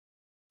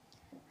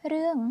เ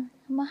รื่อง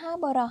มหา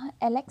บรอ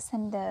อเล็กซา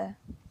นเดอร์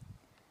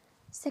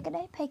សេចក្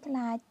តីភ័យខ្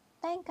លាច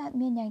តែងកើត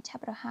មានយ៉ាងឆា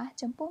ប់រហ័ស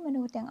ចំពោះម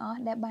នុស្សទាំងអស់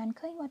ដែលបាន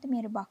ឃើញវត្តមា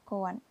នរបស់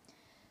គាត់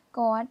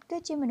គឺ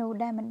ជាមនុស្ស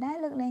ដែលមិនដែល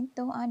លើកលែង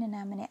ទោសឲ្យនរ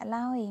ណាម្នាក់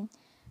ឡើយ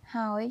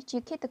ហើយជា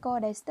ឃាតករ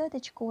ដែលស្ទើរតែ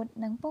ឆ្កួត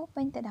និងពោរ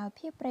ពេញទៅដោយ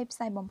ភាពព្រៃផ្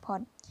សៃបំផុត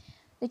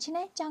ដូច្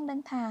នេះចង់ដឹ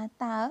ងថា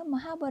តើម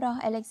ហាបរោះ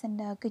អេឡិចសាន់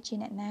ដឺគឺជា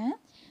អ្នកណា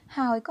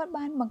ហើយគាត់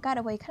បានបង្កើត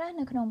អ្វីខ្លះ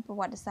នៅក្នុងប្រ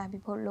វត្តិសាស្ត្រពិ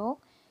ភពលោក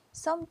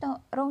សូម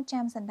រង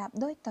ចាំស្ដាប់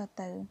ដូចត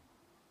ទៅ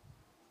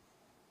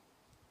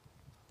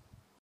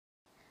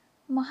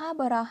មហា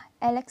បរោះ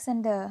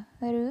Alexander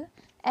ឬ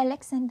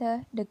Alexander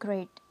the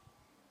Great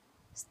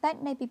ស្ដេច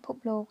នៃពិភព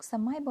លោកស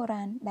ម័យបុ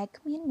រាណដែល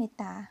គ្មានមេត្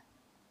តា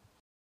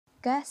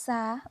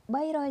Gaza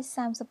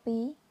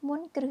 332 មុន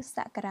គ្រិស្តស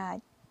ករាជ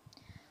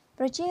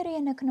ប្រជារា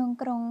ស្ត្រនៅក្នុង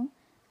ក្រុង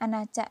អា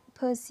ណាចក្រ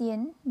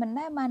Persian មិន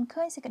ដែលបាន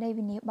ឃើញសេចក្តី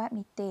វិនាសបែប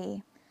នេះទេ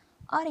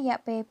អស់រយៈ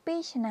ពេល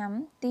2ឆ្នាំ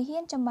ទាហា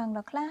នចម្បាំង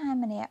ដ៏ក្លាហាន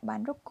ម្នាក់បា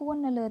នរត់គួន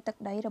នៅលើទឹក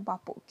ដីរប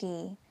ស់ពួកគេ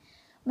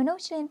មនុស្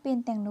សឈ្លានពាន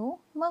ទាំងនោះ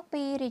មក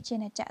ពីរាជា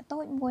ណាចក្រតូ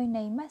ចមួយ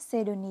នៃម៉ាសេ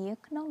ដូនី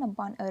ក្នុងតំ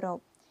បន់អឺរ៉ុប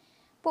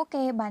ពួក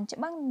គេបានច្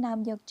បាំងដណ្ដើម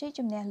យកជ័យ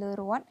ជំនះលើ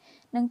រដ្ឋ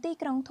និងទី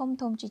ក្រុងធំ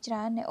ៗជាច្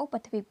រើននៅឧប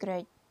ទ្វីបក្រិ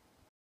ក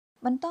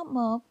បន្ទាប់ម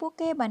កពួក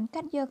គេបាន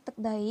កាត់យកទឹក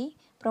ដី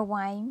ប្រ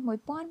វែង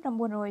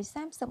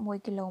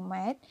 1931 គីឡូ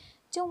ម៉ែត្រ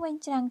ជុំវិញ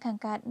ច្រាំងខាង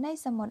កើតនៃ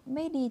សមុទ្រ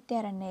មេឌីទែ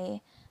រ៉ាណេ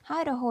ហើ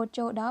យរហូត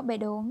ចូលដល់បេះ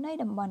ដូងនៃ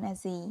តំបន់អា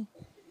ស៊ី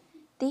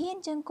ទាហាន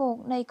ជើងគោក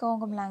នៃកង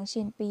កម្លាំងឈ្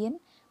លានពាន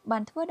បា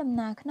នធ្វើដំ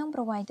ណើរក្នុង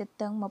ប្រវែងទ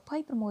ទឹង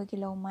26 គី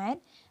ឡូម៉ែត្រ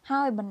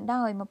ហើយបណ្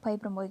ដោយ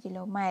26 គី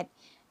ឡូម៉ែត្រ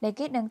ដែល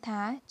គេដឹង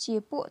ថាជា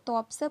ពួកទ័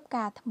ពស៊ើប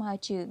ការថ្មើរ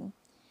ជើង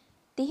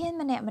ទាហាន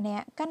ម្នា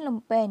ក់កាន់លំ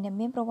ពែងដែល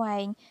មានប្រវែ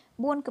ង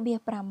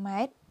 4,5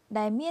 ម៉ែត្រ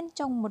ដែលមាន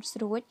ចុងមុត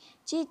ស្រួច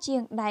ជាជា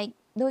ងដែក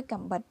ដូច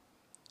កាំបិត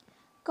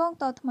កង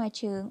ទ័ពថ្មើរ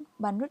ជើង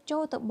បានរត់ចូ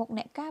លទៅបុក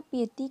អ្នកការ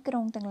ពារទីក្រុ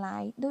ងទាំងឡា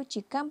យដូចជា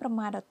កម្មប្រ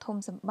មាដ៏ធំ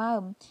សម្បើ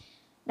ម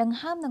ដង្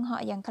ហើមនឹងហ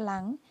ក់យ៉ាងខ្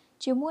លាំង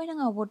ជាមួយនឹង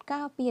អាវុធ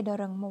ការពារដ៏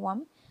រឹងមាំ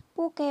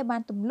ពួកគេបា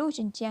នទម្លុះ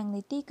ជញ្ជាំងនៃ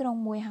ទីក្រុង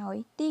មួយហើយ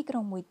ទីក្រុ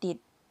ងមួយទៀត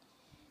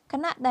ខ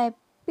ណៈដែល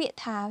ពាក្យ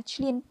ថាឈ្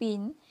លានពាន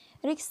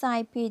រីកសាយ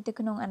ភាយទៅ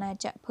ក្នុងអាណា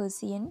ចក្រ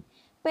Persian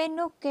ពេល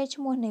នោះគេ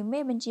ឈ្មោះនៃមេ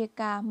បញ្ជា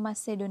ការ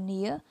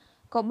Macedonia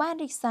ក៏បាន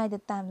រីកសាយទៅ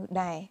តាមនោះ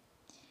ដែរ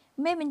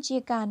មេបញ្ជា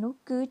ការនោះ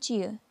គឺជា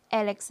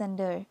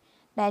Alexander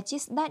ដែលជា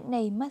ស្ដេច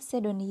នៃ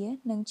Macedonia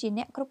និងជា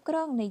អ្នកគ្រប់គ្រ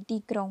ងនៃទី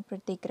ក្រុងប្រ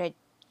ទេសក្រិក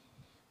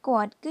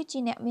គាត់គឺជា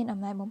អ្នកមានអំ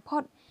ណាចបំផុ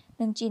ត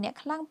និងជាអ្នក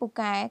ខ្លាំងពូ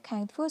កែខា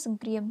ងធ្វើសង្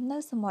គ្រាមនៅ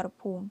សមរ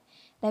ភូមិ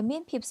ដែលមា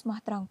នភាពស្មោះ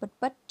ត្រង់ពិ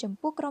តៗចំ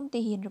ពោះក្រុមទា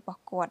ហានរប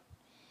ស់គាត់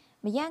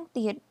ម្យ៉ាង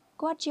ទៀត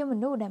គាត់ជាម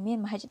នុស្សដែលមាន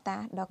មហិច្ឆតា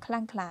ដ៏ខ្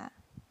លាំងក្លា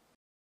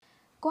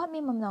គាត់មា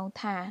នបំណង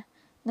ថា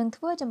នឹង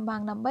ធ្វើចម្បាំ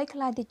ងដើម្បីក្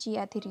លាយទៅជា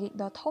អធិរាជ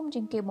ដ៏ធំ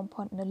ជាងគេបំ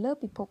ផុតនៅលើ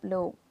ពិភព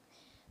លោក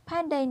ផែ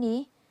នដីនេះ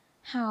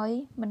ហើយ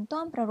មិនទា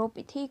ន់ប្រារព្ធ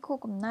ពិធីខួប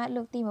កំណើត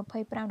លើកទី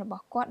25រប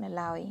ស់គាត់នៅ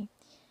ឡើយ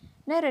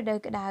នៅរដូវ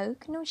ក្តៅ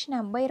ក្នុងឆ្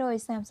នាំ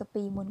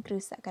332មុនគ្រិ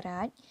ស្តសក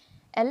រាជ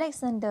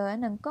Alexander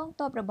និងកង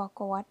ទ័ពរបស់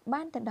គាត់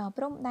បានទៅដល់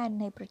ព្រំដែន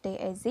នៃប្រទេស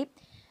អេស៊ីប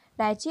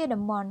ដែលជា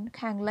តំបន់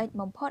ខាងលិច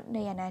បំផុត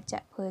នៃអាណាច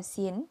ក្រ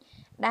Persian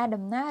ដែល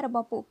ដំណើររប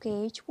ស់ពួកគេ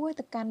ឆ្ពោះ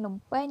ទៅកាន់លំ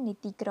ពែងនៃ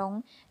ទីក្រុង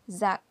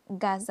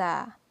Gaza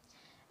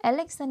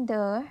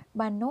Alexander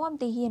បាននាំ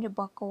ទាហានរប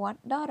ស់គាត់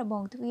ដល់រប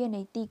ងទ្វារ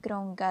នៃទីក្រុ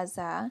ង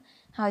Gaza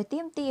ហើយទា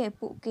មទារឲ្យ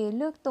ពួកគេ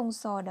លើកទង់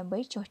សដើម្បី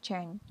ចុះ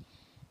ចាញ់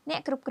អ្ន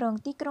កគ្រប់គ្រង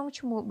ទីក្រុង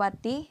ឈ្មោះ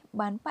Bati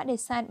បានបដិ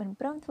សេធមិន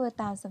ព្រមធ្វើ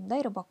តាមសម្ដី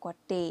របស់គា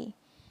ត់ទេ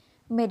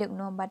មេដឹក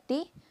នាំ Bati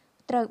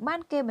ត្រូវបា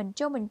នគេបញ្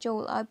ចូល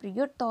ឲ្យប្រ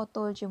យុទ្ធតទ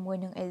ល់ជាមួយ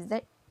នឹង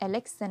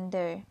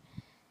Alexander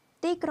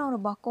ទីក្រុងរ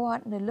បស់គា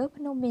ត់នៅលើ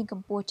ភ្នំមានក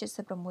ម្ពស់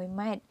76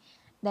ម៉ែត្រ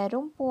ដែល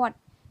រុំព័ទ្ធ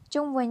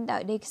ជុំវិញដោ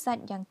យដីខ្សា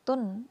ច់យ៉ាងទ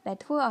ន់ដែល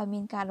ធ្វើឲ្យមា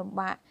នការលំ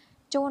បាក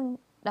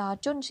ដល់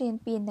ជនឈ្លាន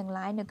ពានទាំង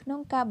ឡាយនៅក្នុង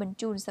ការបញ្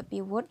ជូនសព្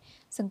វាវុធ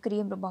សង្គ្រា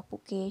មរបស់ពួ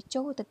កគេ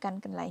ចូលទៅកាន់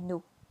កន្លែង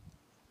នោះ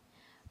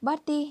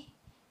Bati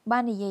បា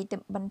ននិយាយ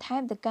បន្ថែ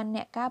មទៅកាន់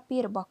អ្នកការពា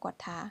ររបស់គាត់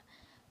ថា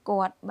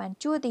គាត់បាន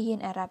ជួលទាហាន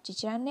អារ៉ាប់ជា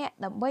ច្រើនអ្នក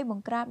ដើម្បីប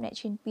ង្ក្រាបអ្នក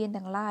ឈ្លានពាន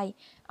ទាំងឡាយ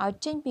ឲ្យ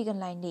ចេញពីក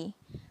ន្លែងនេះ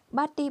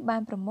Bati បា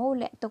នប្រមូល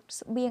លាក់ទុក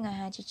ស្បៀងអា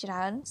ហារជាច្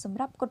រើនសម្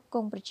រាប់ផ្គត់ផ្គ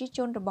ង់ប្រជាជ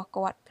នរបស់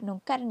គាត់ក្នុង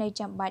ករណី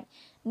ចាំបាច់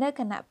នៅ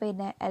ខណៈពេល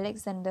ដែល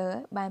Alexander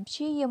បានព្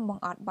យាយាមប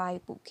ង្អត់បាយ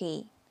ពួកគេ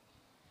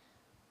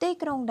ទី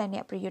ក្រុងដែលអ្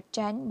នកប្រយុទ្ធ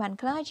ចាញ់បាន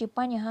ក្លាយជាប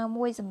ញ្ហា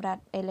មួយសម្រា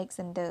ប់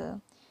Alexander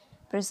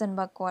ប្រសិន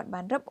បើគាត់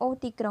បានរឹបអូស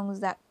ទីក្រុង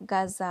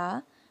Gaza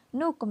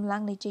នោះកម្លាំ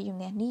ងនៃជ័យជំ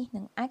នះនេះ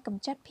នឹងអាចក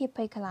ម្ចាត់ភាព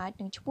ភ័យខ្លាច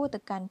និងឆ្ពោះទៅ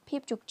កាន់ភា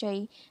ពជោគជ័យ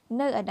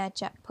នៅអាណា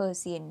ចក្រ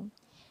Persian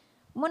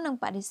មុននឹង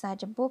បដិសេធ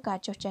ចំពោះការ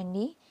ចុះចាញ់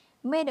នេះ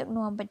មេដឹក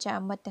នាំបច្ចា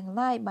មិត្តទាំង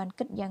ឡាយបាន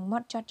គិតយ៉ាងម៉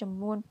ត់ចត់ចំ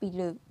នួន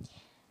2លើក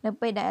នៅ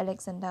ពេលដែល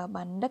Alexander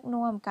បានដឹក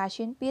នាំការឈ្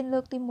លានពានលើ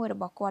កទី1រ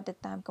បស់គាត់ទៅ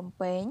តាមកំ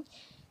ពែង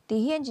ទា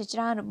ហានជាច្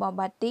រើនរបស់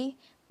Bati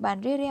បាន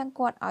រារាំង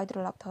គាត់ឲ្យត្រ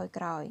ឡប់ថយ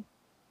ក្រោយ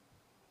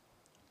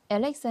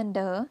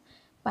Alexander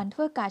បានធ្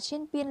វើការឈ្លា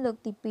នពានលើក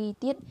ទី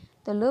2ទៀត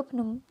ទៅលើភ្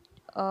នំ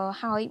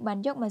ហើយបាន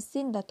យកម៉ា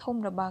ស៊ីនដ៏ធំ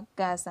របស់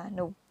Gaza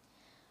នោះ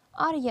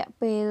អស់រយៈ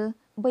ពេល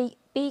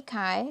2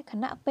ខែខ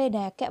ណៈពេល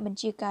ដែលអគ្គបញ្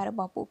ជាការរប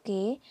ស់ពួក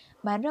គេ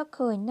បានរក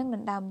ឃើញនិងដ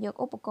ណ្ដើមយក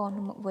ឧបករណ៍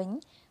នោះមកវិញ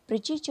ប្រ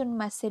ជាជន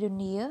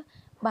Macedonia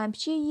បាន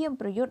ព្យាយាម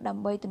ប្រយុទ្ធដើ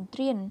ម្បីទន្ទ្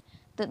រាន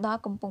ទៅ ទៅដល់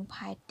កំពង់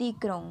ផែទី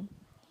ក្រុង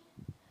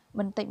ប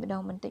ន្តិចម្ដ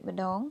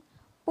ង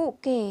ពួក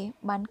គេ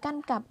បានកា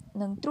ន់កាប់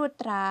និងត្រួត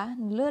ត្រា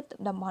នៅលើ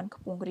តំបន់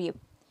ខ្ពង់រាប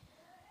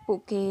ពួក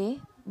គេ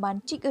បាន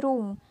ជីករូ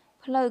ង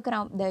ផ្លូវក្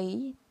រោមដី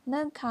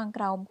នៅខាង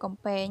ក្រោមកំ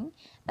ពែង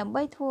ដើម្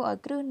បីធ្វើឲ្យ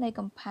គ្រឹះនៃ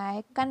កំផែ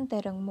កាន់តែ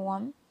រឹង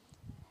មាំ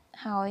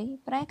ហើយ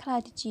ប្រែក្លាយ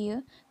ទៅជា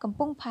កំ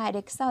ពង់ផែ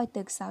ដែលខ្សោយ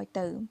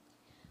ទៅ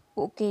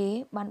ពួកគេ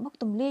បានបុក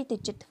ទម្លាយទៅ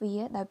ជិតទ្វារ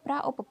ដោយប្រើ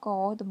ឧបក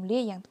រណ៍ទម្លា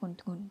យយ៉ាងធ្ងន់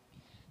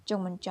ចុង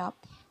បញ្ចប់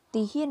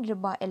ទីហ៊ានរ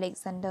បស់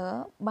Alexander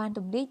បានទ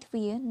ម្លាយទ្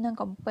វារនិង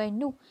កំពែង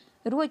នោះ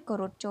រួចក៏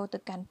រត់ចូលទៅ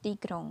កាន់ទី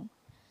ក្រុង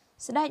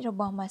ស្ដេចរ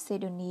បស់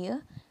Macedonia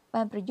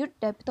បានប្រយុទ្ធ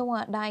ដោយផ្ទា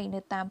ល់ដៃនៅ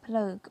តាមផ្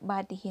លូវក្បែ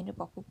រទីហ៊ានរ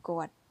បស់ពួក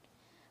គាត់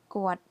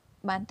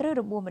បានត្រូវ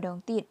របួសម្ដង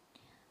ទៀត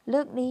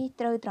លើកនេះ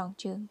ត្រូវត្រង់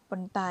ជើងប៉ុ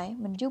ន្តែ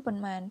មិនយូរប៉ុ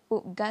ន្មានពួ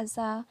ក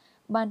Gaza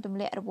បានទម្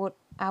លាក់អា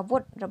វុ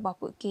ធរបស់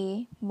ពួកគេ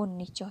មុន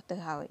នេះចុះទៅ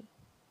ហើយ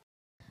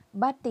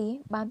បាទី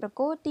បានប្រ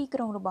គល់ទីក្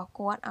រុងរបស់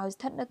គាត់ឲ្យ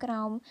ស្ថិតនៅក្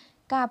រោម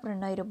ការប្រ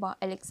ណីរបស់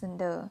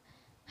Alexander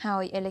ហើ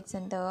យ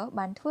Alexander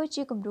បានធ្វើ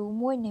ជាគំរូ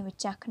មួយនៃម្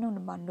ចាស់ក្នុង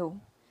តំបន់នោះ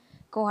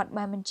គាត់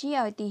បានបញ្ជា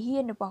ឲ្យទីហ៊ា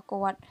នរបស់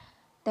គាត់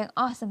ទាំង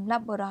អស់សម្រា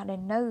ប់បុរសដែ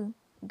លនៅ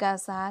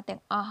Gaza ទាំ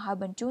ងអស់ហើយ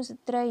បញ្ជូនស្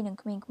ត្រីនិង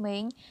ក្មេ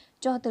ងៗ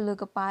ចុះទៅលើ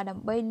កប៉ាល់ដើ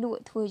ម្បីលក់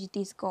ធ្វើជា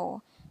ទីស្ករ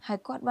ហើយ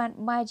គាត់បាន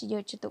បែរជាយ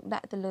កចិត្តទុកដា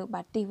ក់ទៅលើ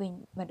បាទីវិញ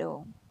ម្ដង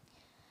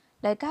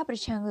ដែលការប្រ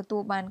ឆាំងទទួ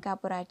លបានការ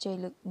បរាជ័យ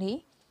លើកនេះ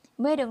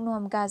មេដឹក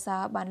នាំ Gaza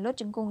បានលុត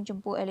ជង្គង់ចំ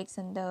ពោះ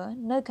Alexander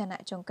នៅខ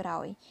ណៈចុងក្រោ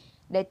យ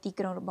ដែលទី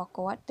ក្រុងរបស់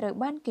គាត់ត្រូវ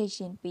បានគេ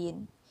ឈ្លានពាន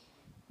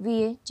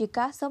វាជា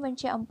ការសរបញ្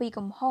ជាក់អំពី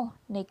កំហុស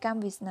នៃកម្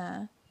មវាសនា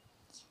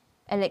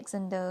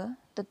Alexander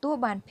ទទួល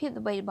បានភាព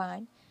ល្បីល្បាញ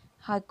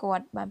ហើយគា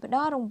ត់បានផ្ដ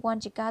ល់រង្វាន់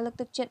ជាការលើក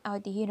ទឹកចិត្តឲ្យ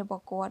ទាហានរប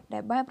ស់គាត់ដែ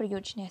លបានប្រយុ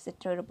ទ្ធឈ្នះស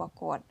ត្រូវរបស់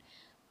គាត់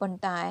ប៉ុន្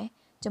តែ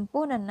ចំ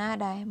ពោះនរណា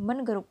ដែលមិន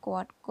គោរពគា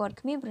ត់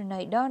គ្មានប្រណី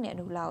ដល់អ្នក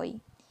នោះឡើយ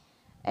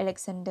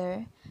Alexander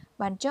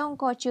បានចង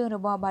កជើងរ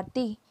បស់បា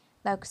ទី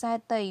ដោយខ្សែ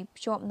តី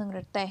ភ្ជាប់នឹងរ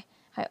ទេះ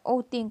ហើយអូស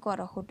ទាញគាត់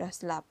រហូតដល់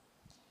ស្លាប់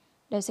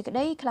ដោយសេចក្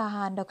តីក្លា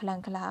ហានដ៏ខ្លាំង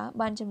ក្លា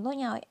បានជំរុញ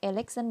ឲ្យ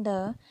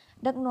Alexander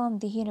ដឹកនាំ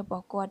ទាហានរប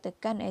ស់គាត់ទៅ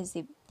កាន់អេ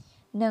ស៊ីប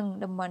និង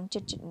តំបន់ជិ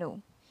តនោះ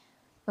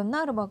បំណ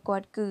ងរបស់គា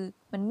ត់គឺ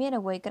មិនមាន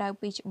អ្វីក្រៅ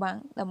ពីច្បាំង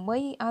ដើម្បី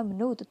ឲ្យម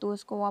នុស្សទទួល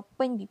ស្គាល់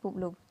ពេញពិភព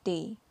លោកទេ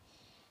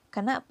ខ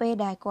ណៈពេល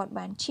ដែលគាត់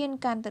បានឈាន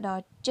កាន់ទៅដ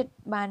ល់ជិត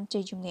បានជ័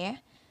យជំនះ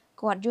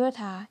គាត់យល់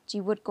ថាជី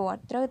វិតគាត់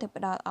ត្រូវតែ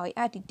ផ្ដល់ឲ្យ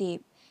អាទិទេព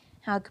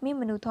ហើយគ្មាន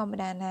មនុស្សធម្ម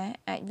តាណា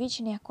អាចវាយ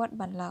ឈ្នះគាត់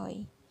បានឡើយ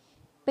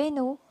ពេល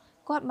នោះ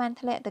គាត់បាន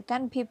ធ្លាក់ទៅកា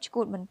ន់ភាពឆ្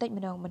កួតបន្តិច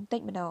ម្ដងប៉ុន្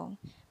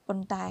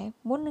តែ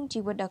មុននឹងជី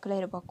វិតដ៏ខ្លី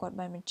របស់គាត់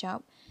បានបញ្ច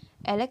ប់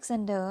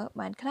Alexander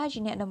បានក្លាយជា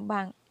អ្នកចម្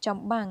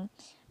បាំង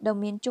ដ៏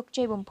មានជោគ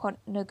ជ័យបំផុត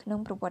នៅក្នុង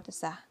ប្រវត្តិ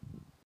សាស្ត្រ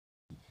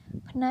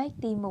ផ្នែក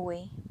ទី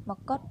1ម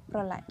កុដប្រ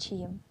ឡាក់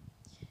ឈាម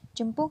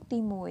ជំពូកទី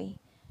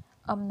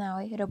1អំណោ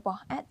យរប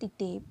ស់អាទិ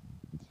ទេព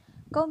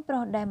កូនប្រុ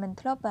សដែលមិន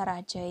ធ្លាប់បរា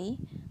ជ័យ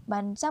បា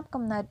នចាប់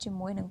កំណើតជា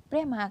មួយនឹងព្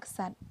រះមហាក្ស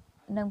ត្រ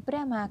និងព្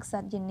រះមហាក្ស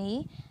ត្រយានី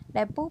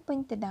ដែលពោរពេញ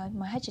ទៅដោយ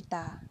មហិច្ឆ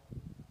តា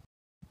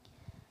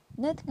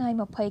នៅថ្ងៃ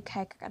20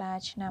ខែកក្កដា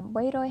ឆ្នាំ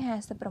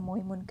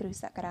356មុនគ្រិស្ត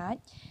សករាជ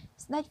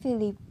ស្ដេចហ្វី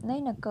លីបនៃ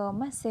នគរ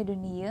ម៉ាសេដូ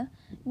នី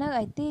នៅ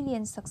ឯទីលា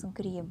នសឹកសង្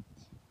គ្រាម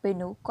ពេល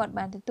នោះគាត់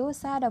បានទទួល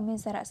សារដ៏មាន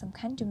សារៈសំ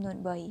ខាន់ចំនួន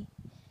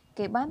3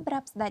គេបានប្រា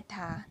ប់ស្ដេច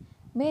ថា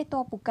មេទ័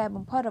ពពូកែ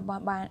បំផុតរប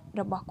ស់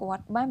គា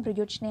ត់បានប្រ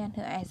យុទ្ធឈ្នះ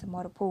នៅឯសម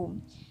រភូមិ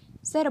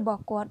សេះរប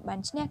ស់គាត់បាន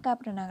ឈ្នះការ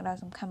ប្រណាំងដ៏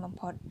សំខាន់បំ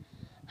ផុត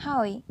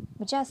ហើយ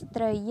ម្ចាស់ស្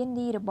ត្រីយា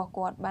នីរបស់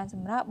គាត់បានស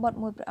ម្រាលបុត្រ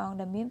មួយព្រះអង្គ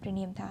ដែលមានព្រះ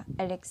នាមថា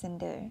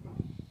Alexander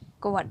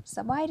គាត់ស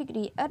ប្បាយរីក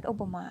រាយឥតឧ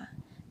បមា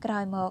ក្រោ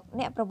យមក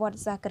អ្នកប្រវត្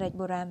តិសាស្ត្រក្រិក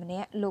បុរាណម្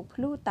នាក់លោក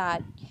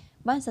Plutarch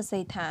បានសរសេ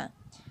រថា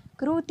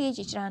គ្រូទាយ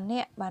ជាច្រើនអ្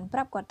នកបានប្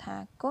រាប់គាត់ថា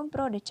កូនប្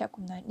រុសដែលចាប់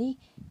កំណើតនេះ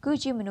គឺ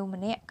ជាមនុស្ស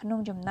ម្នាក់ក្នុង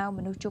ចំណោមម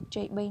នុស្សជោគ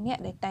ជ័យ3នា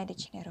ក់ដែលតែងតែ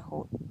ឈ្នះរហូ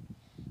ត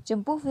ចំ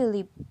ពោះ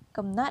Philip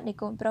កំណើតនៃ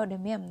កូនប្រុសដែ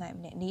លមានអំណាច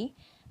ម្នាក់នេះ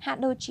ហាក់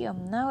ដូចជា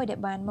អំណោយដែល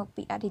បានមក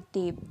ពីអាទិ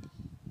ទេព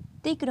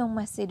ទីក្រុង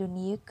ម៉ាសេដូ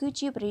នីគឺ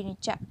ជាព្រះរា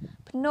ជ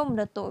ភ្នំ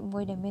ដ៏តូចមួ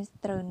យដែលមាន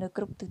ស្រូវនៅ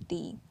គ្រប់ទិស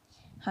ទី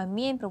ហើយ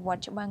មានប្រវត្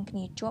តិច្បាំងគ្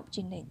នាជាប់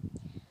ជានិច្ច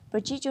ប្រ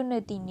ជាជននៅ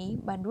ទីនេះ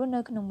បានរស់នៅ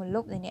ក្នុងម្ល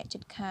ប់នៃអ្នកជិ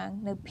តខាង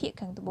នៅភាគ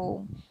ខាងត្បូង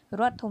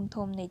រដ្ឋ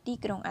ធំៗនៃទី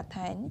ក្រុងអា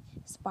ថែន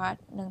ស្ប៉ាត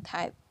និង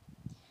ថែប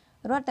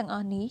រដ្ឋទាំងអ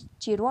ស់នេះ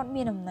ជារដ្ឋ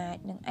មានអំណាច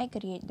និងឯក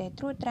រាជ្យដែល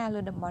ត្រួតត្រាលើ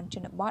តំបន់ជ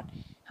នបទ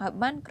ហើយ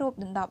បានគ្រប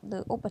ដណ្ដប់លើ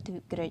ឧបទ្វី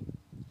បក្រិក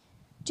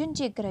ជន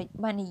ជាតិក្រិក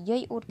បាននិយា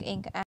យអួតក្អេង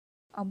ក្អាង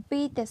អំ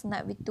ពីទស្សន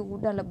វិទូ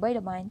ដ៏ល្បី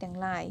ល្បាញទាំង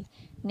ឡាយ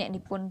អ្នក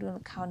និពន្ធរឿង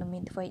ល្ខោនដ៏មា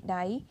នថ្វី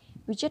ដៃ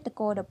វិចិត្រ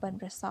ករដ៏ប៉ិន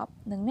ប្រសប់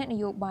និងអ្នកន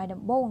យោបាយ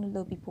ដំបូងនៅ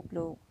លើពិភព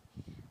លោក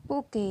ពួ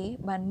កគេ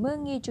បានមើល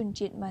ងាយជន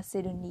ជាតិម៉ាសេ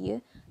ដូនី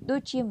ដូ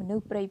ចជាមនុស្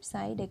សព្រៃផ្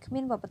សៃដែលគ្មា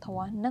នវប្បធ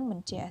ម៌និងមិន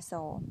ចេះអក្ស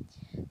រ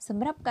ស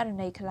ម្រាប់ករ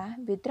ណីខ្លះ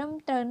វាត្រឹម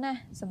ត្រូវណាស់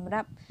សម្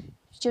រាប់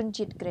ជន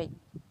ជាតិក្រិក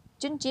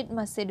ជនជាតិ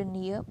ម៉ាសេដូ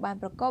នីបាន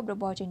ប្រកបរ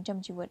បរចិញ្ចឹម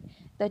ជីវិត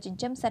ដោយចិញ្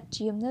ចឹមសត្វ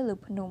ចៀមនៅលើ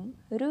ភ្នំ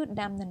ឬ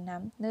ដាំដំ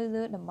ណាំនៅ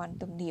លើតំបន់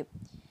ទំនាប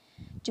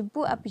ចំ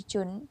ពោះអភិជ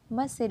ន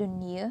ម៉ាសេដូ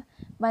នី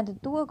បានទ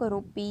ទួលគោរ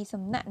ពពី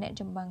សំណាក់អ្នក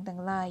ចម្បាំងទាំ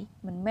ងឡាយ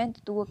មិនមែនទ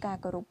ទួលការ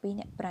គោរពពី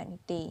អ្នកប្រាជ្ញ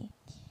នោះទេ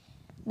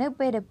នៅ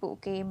ពេលដែលពួក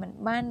គេមិន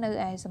បាននៅ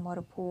ឯសមរ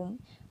ភូមិ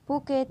ពួក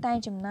គេតែង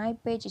ចំណាយ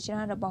ពេលជាច្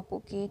រើនរបស់ពួ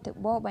កគេទៅ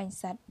បរបាញ់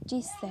សត្វ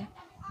ជិះសេះ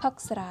ផឹក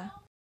ស្រា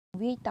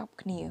វាយតប់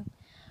គ្នា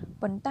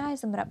ប៉ុន្តែ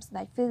សម្រាប់ស្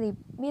ដេច Philip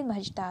មានម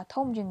ហិច្ឆតា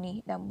ធំជាងនេះ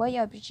ដើម្បី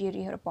ឲ្យប្រជា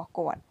រាស្ត្ររបស់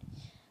គា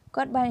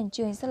ត់បានអញ្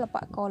ជើញសិល្ប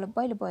ករល្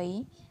បីៗ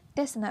ទ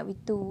ស្សនវិ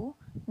ទូ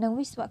និង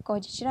វិស្វករ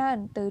ជាច្រើន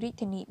ទៅរាជ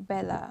ធានី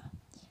Bella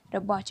រ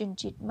បស់ជន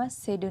ជាតិ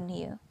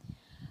Macedonia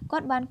គា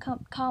ត់បានខិត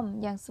ខំ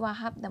យ៉ាងស្វា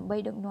ហាប់ដើម្បី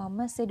ដឹកនាំ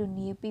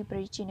Macedonia ពីប្រ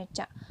ជាណា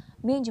ចក្រ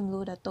មានចំនួ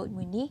នដ៏តូច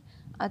មួយនេះ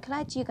ឲ្យក្លា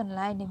យជាកន្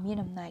លែងដែលមាន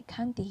អំណាច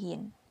ខាងទាហា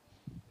ន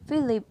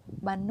Philip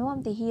បាននាំ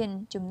ទាហាន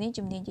ជំនាញ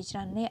ជាច្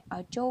រើននាក់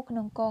ឲ្យចូលក្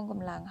នុងកងក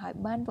ម្លាំងហើយ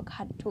បានហ្វឹក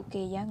ហាត់ពួក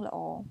គេយ៉ាងល្អ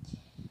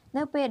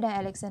នៅពេលដែល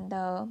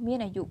Alexander មាន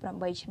អាយុ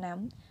8ឆ្នាំ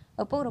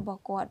ឪពុករប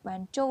ស់គាត់បា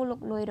នចូលលុក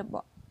លុយ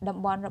តំ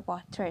បន់រប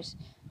ស់ Thrace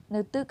នៅ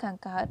ទិសខាង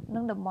កើតនិ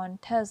ងតំបន់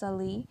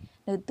Thessaly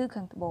នៅទិស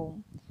ខាងត្បូង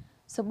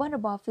សម្បត្តិរ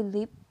បស់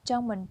Philip ច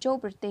ង់បញ្ចូល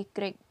ប្រទេស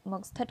ក្រិកម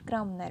កស្ថិតក្រោ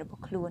មអំណាចរប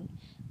ស់ខ្លួន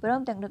ព្រម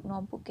ទាំងដឹក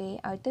នាំពួកគេ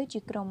ឲ្យទៅជា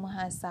ក្រុមម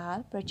ហាសាល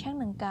ប្រឆាំង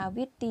នឹងការ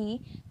វាយទី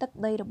ទឹក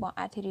ដីរបស់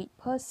អធិរាជ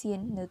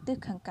Persian នៅទិស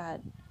ខាងកើត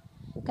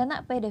ខ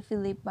ណៈពេលដែល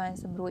Philip បាន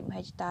សម្រួចម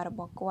ហិច្ឆតារប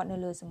ស់គាត់នៅ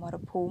លើសមរ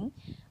ភូមិ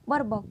បុ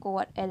ត្ររបស់គា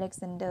ត់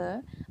Alexander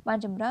បាន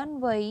ចម្រើន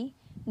វ័យ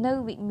នៅ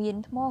វិមាន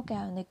ថ្ម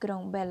កែវនៃក្រុ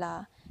ង Bella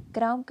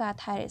ក្រោមការ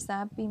ថែរក្សា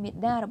ពីមា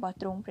តារបស់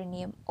ទ្រង់ព្រះ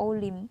នាម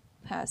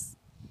Olympus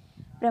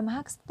ព្រះម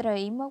ហាក្សត្រី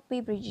មកពី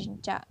ប្រជាជន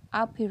ចក្រ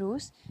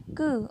Epirus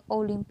គឺ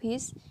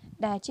Olympus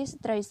ដែលជាស្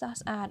ត្រីស្រស់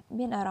ស្អាត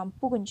មានអារម្មណ៍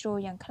ពុះកញ្ជ្រោល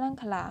យ៉ាងខ្លាំង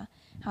ក្លា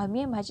ហើយ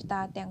មានមហិច្ឆ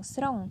តាទាំង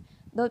ស្រុង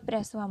ដោយព្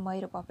រះស្វាមី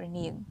របស់ព្រះ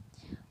នាង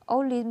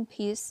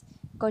Olympus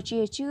ក៏ជា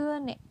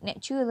អ្នក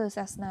ជឿលើ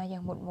សាសនាយ៉ា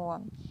ងមុតម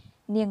ម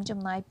នាងចំ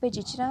ណាយពេល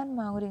ជាច្រើន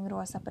ម៉ោងរៀង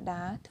រាល់សប្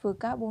តាហ៍ធ្វើ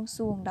ការបួង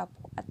សួងដល់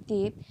ពួកអាទិ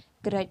ទេព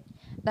ក្រិក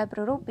ដែលប្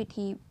រារព្ធពិ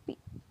ធី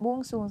បួង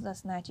សួងសា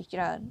សនាជាច្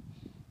រើន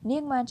នា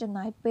ងបានចំ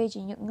ណាយពេល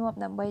ជាញឹកញាប់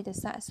ដើម្បីទៅ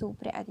សាកសួរ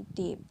ព្រះអាទិ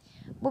ទេព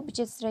បុព្វ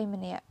ជិតស្រី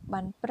ម្នាក់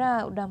បានប្រើ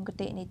ឧត្តមគ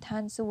តិនៃឋា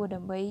នសួគ៌ដើ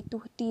ម្បីទ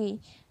ស្សន៍ទាយ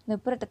នៅ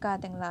ព្រឹត្តិការ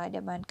ណ៍ទាំងឡាយដែ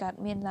លបានកើត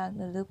មានឡើង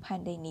នៅលើផែន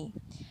ដីនេះ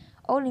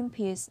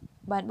Olympus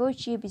បានបូ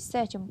ជាពិ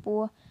សេសចំ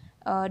ពោះ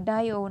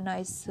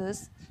Dionysus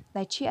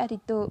ដែលជាអាទិ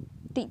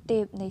ទេ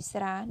ពនៃ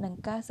ស្រានិង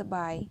ការសប្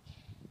បាយ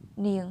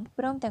នាង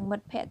ព្រមទាំងមិ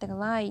ត្តភក្តិទាំង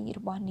ឡាយរ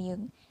បស់នាង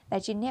ដែ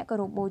លជាអ្នកគោ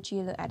រពបូជា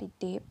លើអាទិ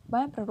ទេព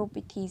បានប្រារព្ធ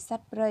ពិធីស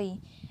ត្វព្រៃ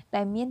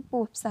ដែលមានព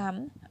ស់ផ្សាំ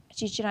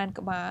ជាច្រើន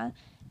ក្បាល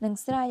និង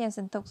ស្រាយ៉ាងស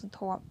ន្ធឹកសន្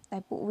ធាប់តែ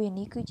ពួកវា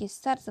នេះគឺជា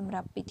សត្វសម្រា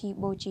ប់ពិធី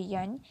បូជាយ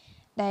ញ្ញ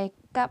ដែល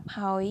កាប់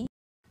ហើយ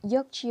យ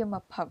កឈាមម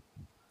កផឹក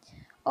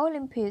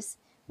Olympus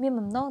មាន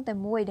បំណងតែ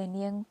មួយដែល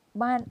នាង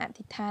បានអ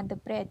ធិដ្ឋានទៅ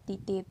ព្រះអាទិ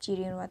ទេពជា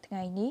រៀងរាល់ថ្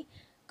ងៃនេះ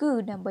គឺ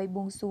ដើម្បី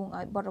បួងសួង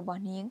ឲ្យបុត្ររប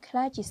ស់នាងក្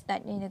លាយជាស្ដេច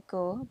នៃនគ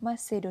រ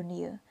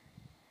Macedonia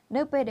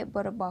នៅពេលដែល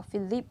បុត្ររបស់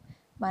Philip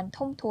បាន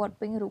ធំធាត់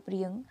ពេញរូប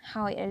រាង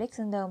ហើយ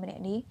Alexander ម្នា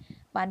ក់នេះ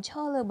បានឈ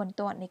រលើបន្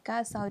ទាត់នៃកា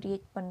រសោយរា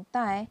ជ្យប៉ុន្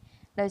តែ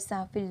ដោយសា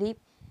រ Philip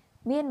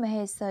មានម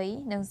ហេសី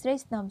និងស្រី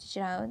ស្នំជា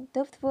ច្រើន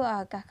ទើបធ្វើឲ្យឱ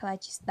កាសក្លាយ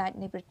ជាស្ដេច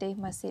នៃប្រទេស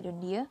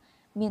Macedonia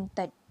មាន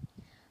តិច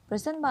ប្រ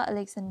សិនបើ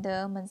Alexander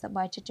មិនសប្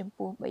បាយចិត្តចំ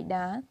ពោះបិ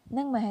តា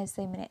និងមហេ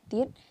សីម្នាក់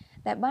ទៀត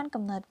ដែលបាន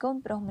កំណើតកូន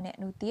ប្រុសម្នាក់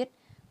នោះទៀត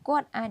គា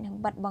ត់អាចនឹង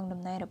បាត់បង់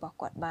តំណែងរបស់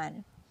គាត់បាន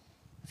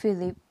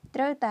Philip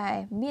ត្រូវតែ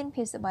មាន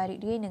ភាពសប្បាយរីក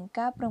រាយនឹង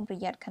ការប្រុងប្រ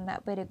យ័ត្នខណៈ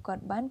ពេលដែលគា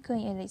ត់បានឃើញ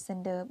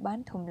Alexander បាន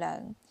ធំឡើ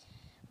ង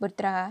បុ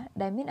ត្រា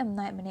ដែលមានអំ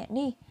ណាចម្នាក់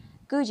នេះ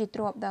គឺជាទ្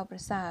រព្យដ៏ប្រ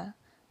សើរ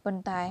ប៉ុ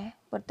ន្តែ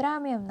បុត្រា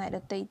មានអំណាចដ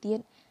ទៃទៀត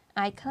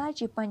អាចក្លាយ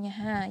ជាបញ្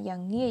ហាយ៉ា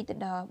ងងាយទៅ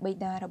ដល់បិ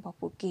តារបស់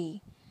ពួកគេ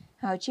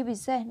ហើយជាពិ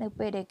សេសនៅ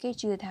ពេលដែលគេ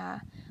ជឿថា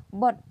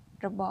បុត្រ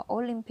របស់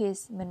Olympus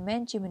មិនមែ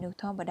នជាមនុស្ស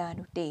ធម្មតា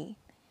នោះទេ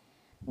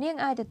នាង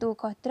អាចទទួល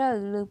ខុសត្រូវ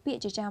លើពាក្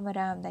យចចាមអា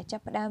រាមដែលចា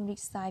ប់ផ្ដើមរីក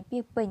សាយពា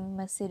សពេញ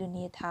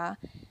Macedonia ថា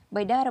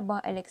បិតារប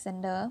ស់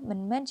Alexander មិន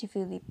មែនជា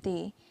Philip ទេ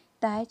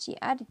តែជា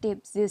អាទិទេព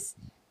Zeus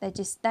ដែល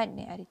ជាស្ដេច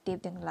នៃអាទិទេព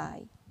ទាំងឡាយ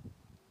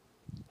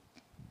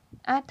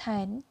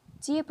Athens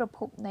ជាប្រភ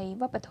ពនៃ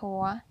វប្បធ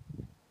ម៌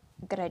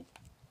ក្រិក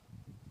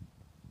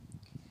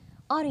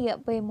អស់រយៈ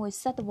ពេលមួយ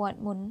សតវត្ស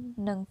មុន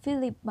នឹង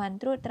Philip បាន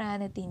ត្រួតត្រា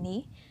នៅទី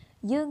នេះ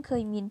យើងឃើ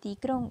ញមានទី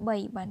ក្រុង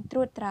3បានត្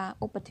រួតត្រា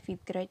ឧបទ្វីប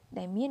ក្រិក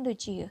ដែលមានដូច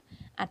ជា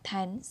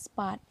Athens,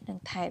 Sparta និង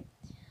Thebes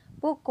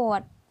ពួកគា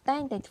ត់តែ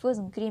ងតែធ្វើ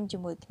សង្គ្រាមជា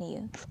មួយគ្នា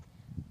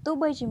ទោះ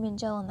បីជាមាន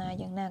ចលនា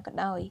យ៉ាងណាក៏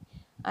ដោយ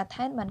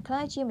Athens បានក្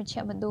លាយជាមជ្ឈ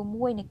មណ្ឌល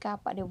មួយនៃការ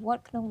បដិវត្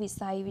តក្នុងវិ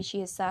ស័យវិទ្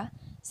យាសាស្ត្រ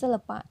សិ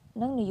ល្បៈ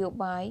និងនយោ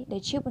បាយដែ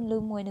លជាពន្លឺ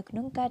មួយនៅក្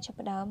នុងការចាប់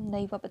ផ្ដើម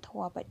នៃវប្បធ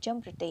ម៌បស្ចិម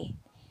ប្រទេស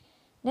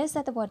នៅស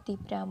តវត្សទី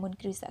5មុន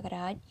គ្រិស្តសក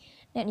រាជ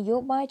អ្នកនយោ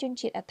បាយជន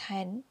ជាតិ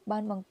Athens បា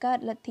នបង្កើត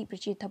លទ្ធិប្រ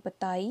ជាធិប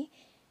តេយ្យ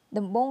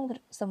ដំបូង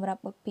សម្រា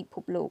ប់ពិភ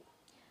ពលោក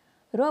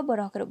រាល់បុ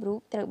រសគ្រប់រូប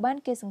ត្រូវបាន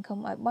គេសង្ឃឹម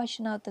ឲ្យបោះ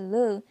ឆ្នោតទៅ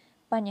លើ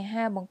បញ្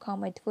ហាបង្ខំ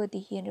ឲ្យធ្វើ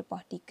ទាហានរប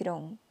ស់ទីក្រុ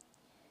ង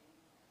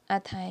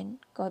Athens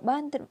ក៏បា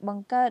នប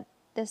ង្កើត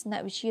ទស្សន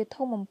វិជ្ជា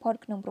ធំបំផុត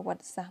ក្នុងប្រវត្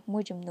តិសាស្ត្រមួ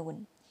យចំនួន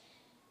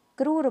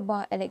គ្រូរប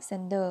ស់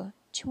Alexander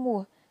ឈ្មោះ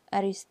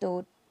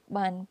Aristotle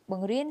បានប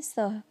ង្រៀន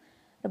សិស្ស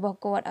របស់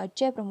គាត់ឲ្យ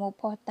ចេះប្រមូល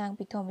ភស្តុតាង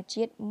ពីធម្ម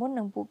ជាតិមុន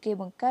នឹងពួកគេ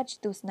បង្កើតជា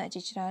ទស្សនៈ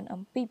ជាច្រើន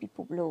អំពីពិភ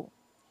ពលោក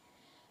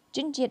ជ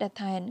នជាតិ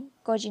Athens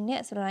ក៏ជាអ្នក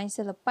ស្រឡាញ់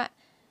សិល្បៈ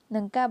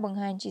និងការបង្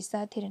ហាញជា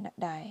សាធារណៈ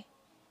ដែរ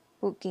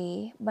ពួកគេ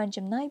បាន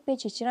ចំណាយពេល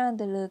ជាច្រើន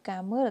ទៅលើកា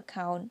រមើលល្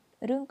ខោន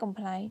រឿងកំ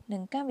ប្លែងនិ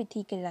ងកម្មវិ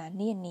ធីកីឡា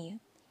នានា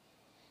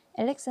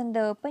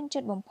Alexander ពេញចិ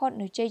ត្តបំផុត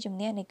នៅជ័យជំ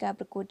នះនៃការ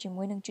ប្រកួតជា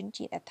មួយនឹងជន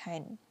ជាតិ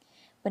Athens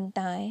ប៉ុន្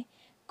តែ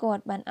គា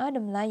ត់បានឲ្យត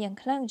ម្លៃយ៉ាង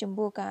ខ្លាំងចំ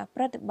ពោះការ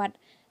ប្រតិបត្តិ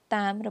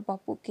តាមរប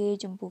ស់ពួកគេ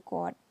ចំពោះ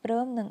គាត់ព្រ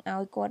មនឹងឲ្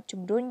យគាត់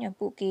ជំរុញឲ្យ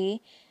ពួកគេ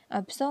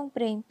ឲ្យផ្សង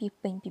ព្រេងពី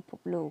ពេញពិភព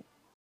លោក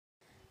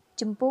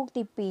ចំពោះ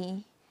ទី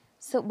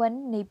2សុបិន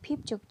នៃភាព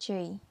ជោគជ័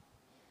យ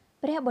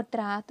ព្រះបុត្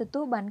រាទទួ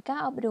លបានការ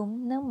អប់រំ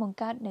និងបង្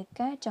កើតនូវ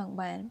ការចង់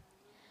បាន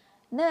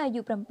នៅអា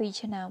យុ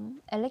7ឆ្នាំ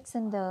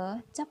Alexander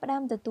ចាប់ផ្ដើ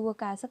មទទួល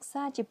ការសិក្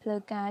សាជាផ្លូវ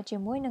ការជា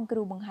មួយនឹងគ្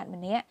រូបង្ហាត់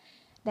ម្នាក់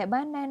ដែល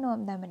បានណែនាំ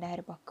ដោយម្ដាយ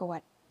របស់គា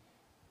ត់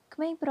ក្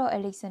មេងប្រុស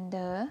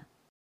Alexander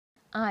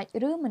អាច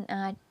ឬមិន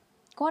អាច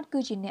គាត់គឺ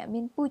ជាអ្នក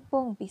មានពូជព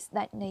ងពីស្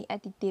ដេចនៃអា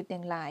ទិទេព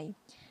ទាំងឡាយ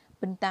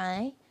ប៉ុន្តែ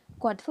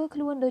គាត់ធ្វើខ្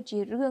លួនដូចជា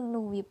រឿង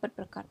នោះវាពិត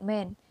ប្រាកដ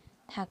មែន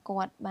ថា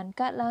គាត់បាន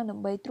កើតឡើងដើ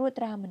ម្បីត្រួត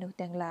ត្រាមនុស្ស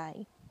ទាំងឡាយ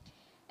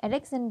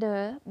Alexander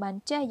បាន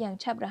ចេះយ៉ាង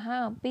ឆាប់រហ័ស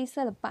អំពី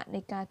សិល្បៈ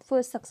នៃការធ្វើ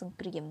សឹកសង្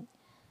គ្រាម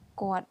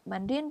គាត់បា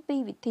នរៀនពី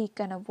វិធី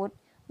កាន់អាវុធ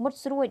មុត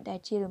ស្រួចដែល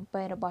ជាលំ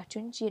ពែរបស់ជ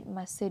នជាតិ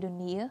ម៉ាសេដូ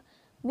នី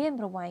មាន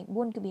ប្រវែង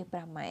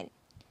 4.5 ម៉ែត្រ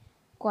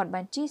គាត់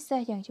បានជិះ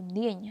សេះយ៉ាងជំ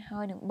នាញហើ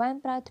យនឹងបាន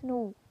ប្រើធ្នូ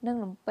និង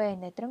លំពែ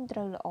ដែលត្រឹមត្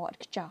រូវល្អឥត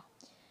ខ្ចោះ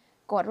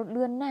គាត់រត់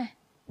លឿនណាស់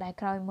ដែល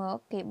ក្រោយមក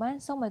គេបាន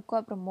សុំឲ្យគា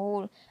ត់ប្រមូល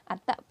អ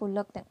ត្តព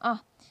លិកទាំងអ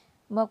ស់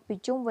មកពី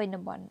ជុំវិញ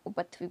តំបន់ឧប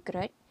ទ្វីបក្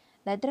រិក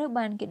ដែលត្រូវ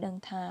បានគេដឹង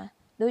ថា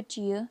ដូច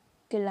ជា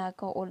កីឡា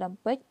ករអូ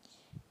ឡ িম্প ិក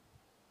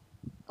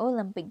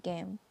Olympic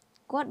Game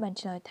គាត់បាន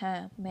ឆ្លើយថា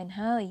មែន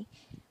ហើយ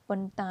ប៉ុ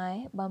ន្តែ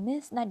បើមាន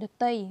ស្ដេចដ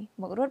តី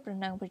មករត់ប្រ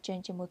ណាំងប្រជែង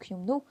ជាមួយខ្ញុំ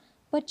នោះ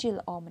ពិតជា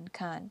ល្អមិន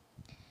ខាន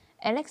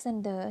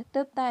Alexander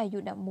ទើបតែអាយុ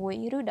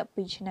11ឬ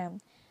12ឆ្នាំ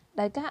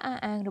ដោយការអះ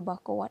អាងរប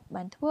ស់គាត់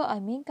បានធ្វើឲ្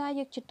យមានការ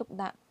យកចិត្តទុក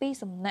ដាក់ពី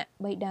សំណាក់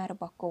បិតារ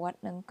បស់គាត់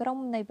និងក្រុម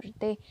នៃប្រ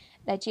ទេស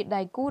ដែលជា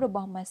ដៃគូរប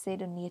ស់ម៉ាសេ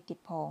ដូនីទៀត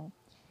ផង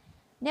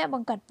អ្នកប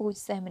ង្កាត់ពូជ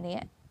សេះម្នា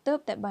ក់ទើប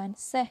តែបាន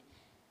សេះ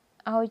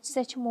ឲ្យ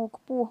សេះឈ្មោះ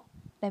ខ្ពស់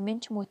ដែលមាន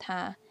ឈ្មោះថា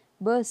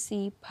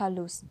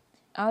Bucephalus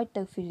ឲ្យ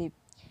ទៅហ្វីលីប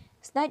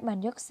ស្ដេចបាន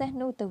យកសេះ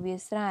នោះទៅវាល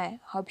ស្រែ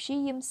ហើយព្យា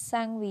យាម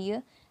សាំងវា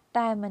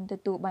តែមិនទ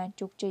ទួលបាន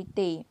ជោគជ័យ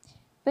ទេ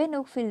ពេល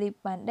នោះហ្វីលីប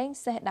បានដេញ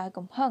សេះដោយ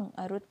កំហឹង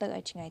ឲ្យរត់ទៅ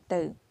ឲ្យឆ្ងាយ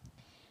ទៅ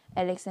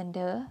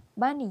Alexander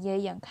បាននិយាយ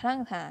យ៉ាងខ្លាំង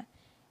ថា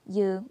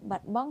យើងបា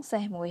ត់បង់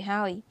សេះមួយ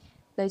ហើយ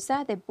ដោយសា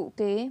រតែពួក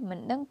គេមិន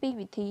ដឹងពី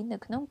វិធីនៅ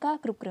ក្នុងការ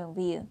គ្រប់គ្រង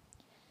វា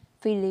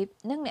ហ្វីលីប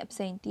និងអ្នកផ្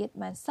សេងទៀត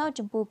បានសោក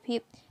ចំពោះភាព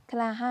ក្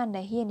លាហាន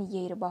ដែលហ៊ាននិ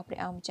យាយរបស់ព្រះ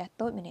អង្គម្ចាស់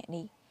តូចម្នាក់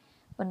នេះ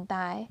ប៉ុន្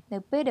តែនៅ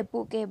ពេលដែលពួ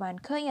កគេបាន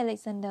ឃើញ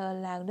Alexander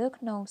ឡើងលើ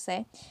ខ្នង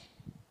សេះ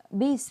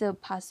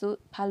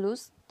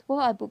Bucephalus ធ្វើ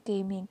ឲ្យពួកគេ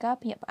មានការ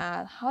ភ្ញាក់ផ្អើ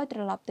លហើយត្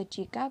រឡប់ទៅ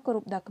ជាការគោរ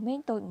ពដល់ក្មេង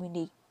តូចមួយ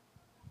នេះ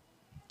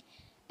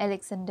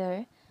Alexander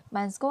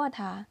បានស្គាល់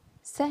ថា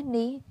សេះ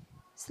នេះ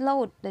ស្លូ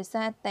តដោយ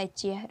សារតែ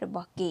ជះរប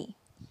ស់គេ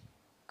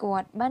គា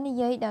ត់បាននិ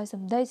យាយដោយស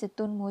ម្ដីសទ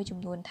ន់មួយចំ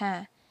នួនថា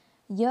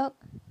យក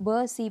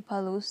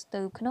Bucephalus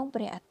ទៅក្នុងព្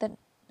រះអាទិត្យ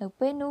នៅ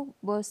ពេលនោះ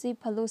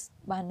Bucephalus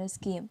បាននៅ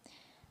ស្គៀម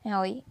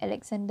ហើយ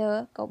Alexander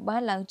ក៏បា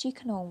នឡើងជិះ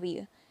ខ្នងវា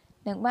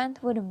និងបាន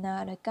ធ្វើដំណើរ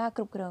ដោយការ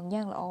គ្រប់គ្រង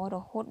យ៉ាងល្អរ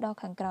ហូតដល់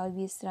ខាងក្រោយ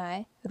វាលស្រែ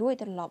រួច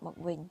ត្រឡប់មក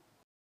វិញ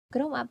ក្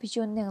រុមអភិជ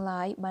នទាំង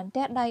ឡាយបាន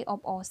ទះដៃអ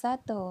បអរសា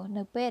ទរ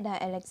នៅពេលដែល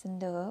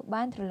Alexander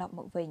បានត្រឡប់ម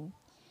កវិញ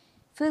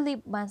Philip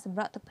បានសម្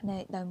រក់ទឹកភ្នែ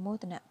កដោយមោ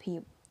ទនភាព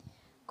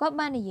គាត់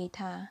បាននិយាយ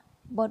ថា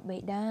បុត្របិ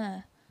តា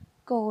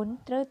កូន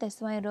ត្រូវតែ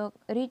ស្វែងរក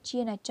រាជា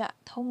ណាចក្រ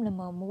ធំល្ម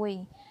មមួយ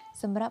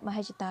សម្រាប់ម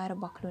ហិច្ឆតារ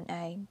បស់ខ្លួន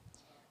ឯង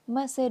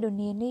ម៉ាសេដូ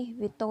នីនេះ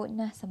វាតូច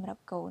ណាស់សម្រា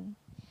ប់កូន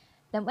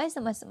ដើម្បីស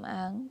ម្អាតសម្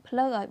អាងផ្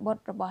លូវឲ្យបុត្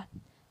ររបស់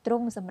ទ្រ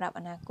ង់សម្រាប់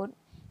អនាគត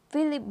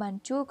Philip បាន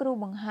ជួលគ្រូ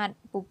បង្ហាត់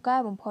ពូកែ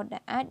បំផុតដែ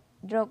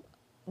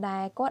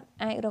លគាត់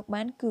អាចរក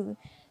បានគឺ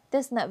ទ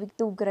ស្សនវិ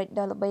ទូក្រិក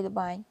ដ៏ល្បីល្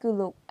បាញគឺ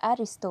លោក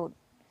Aristotle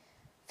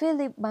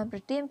Philip បានប្រ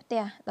ទានផ្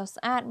ទះដ៏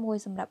ស្អាតមួយ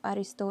សម្រាប់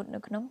Aristotle នៅ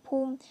ក្នុងភូ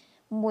មិ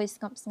មួយ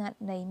ស្ងប់ស្ងាត់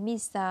នៃ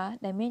Mysa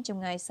ដែលមានច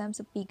ម្ងាយ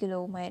32គី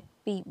ឡូម៉ែត្រ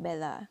ពី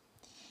Bella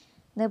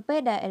នៅពេល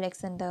ដែល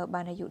Alexander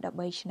បានអាយុ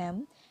13ឆ្នាំ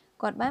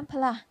គាត់បានផ្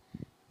លាស់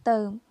ទៅ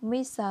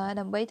Mysa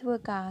ដើម្បីធ្វើ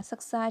ការសិ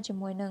ក្សាជា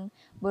មួយនឹង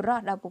បុរស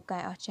ដ៏ពូកែ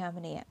អស្ចារ្យ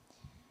ម្នាក់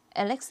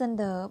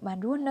Alexander បាន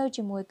រស់នៅ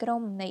ជាមួយក្រុ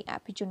មនៃអ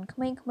ភិជនក្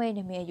មេងៗ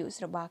ដែលមានអាយុ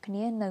ស្របាលគ្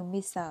នានៅ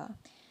Mysa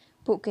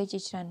ពួកគេជា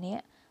ច្រើននា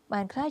ក់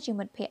បានក្លាយជា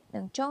មិត្តភក្តិ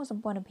និងចងស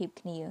ម្ព័ន្ធភាព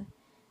គ្នា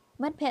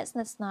មិត្តភក្តិស្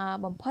និទ្ធស្នាល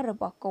បំផុតរ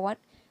បស់គាត់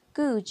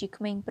គឺជា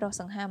ក្មេងប្រុស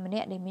សង្ហាម្នា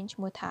ក់ដែលមានឈ្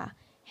មោះថា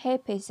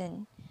Hephaestion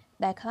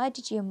ដែលក្លាយ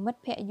ទៅជាមិត្ត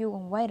ភក្តិយូរអ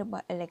ង្វែងរប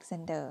ស់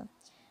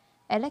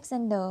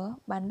Alexander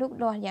បានលូត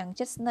លាស់យ៉ាង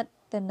ជិតស្និទ្ធ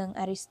ទៅនឹង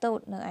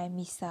Aristotle នៅឯ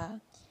Mysa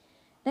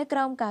នៅក្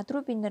រោមការត្រួ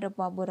តពិនិត្យរ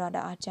បស់បុរស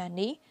ដ៏អស្ចារ្យ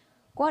នេះ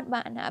គាត់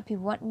បានអភិ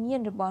វឌ្ឍញា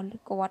ណរបស់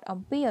គាត់អំ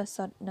ពីឱស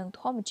ថនិង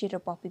ធម្មជាតិរ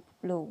បស់ពិភព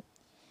លោក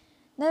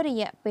នៅរ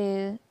យៈពេល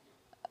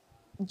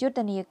យុទ្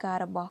ធនាការ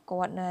របស់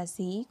គាត់នៅអា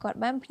ស៊ីគាត់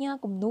បានផ្ញើ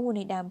គំនូរ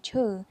នៃដើម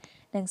ឈើ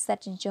និងសត្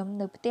វចិញ្ចឹម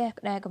នៅផ្ទះ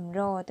ក្តែរកម្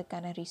រទៅកា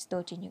ន់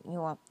Aristotle ជាញឹក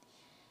ញាប់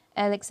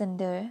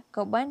Alexander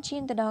ក៏បានឈា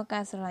នទៅដល់កា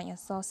រស្រឡាញ់អ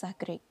ក្សរសាស្ត្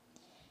រក្រិក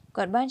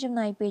គាត់បានចំ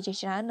ណាយពេលជា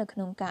ច្រើននៅក្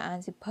នុងការអាន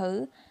សៀវភៅ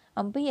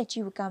អំពីអាជី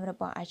វកម្មរ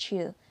បស់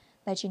Achilles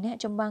ដែលជាអ្នក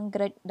ចម្បាំង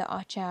ក្រិកដ៏អ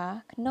ស្ចារ្យ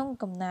ក្នុង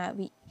កំណា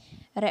វិ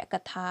រៈក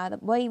ថា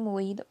ល្បីមួ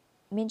យ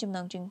មានចំណ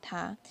ងជើង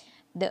ថា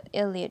The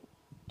Iliad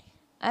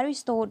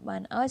Aristotle បា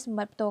នឲ្យសម្ប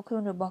ត្តិផ្ទាល់ខ្លួ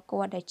នរបស់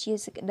គាត់ដែលជា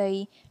សេចក្តី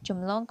ច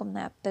ម្លងកំ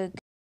ណាព្យទៅ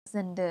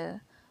Alexander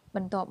ប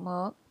ន្ទាប់ម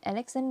ក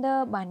Alexander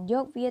បានយ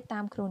កវាតា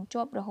មខ្លួន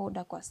ជាប់រហូតដ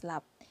ល់គាត់ស្លា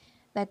ប់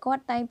តែគា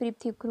ត់តែងប្រៀប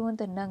ធៀបខ្លួន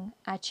ទៅនឹង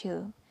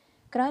Achilles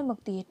ក្រោយមក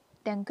ទៀត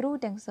ទាំងគ្រូ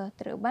ទាំងសិស្ស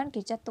ត្រូវបាន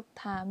គេចាត់ទុក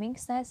ថាមាន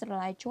ខ្សែស្រ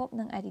ឡាយជាប់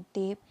នឹងអាទិ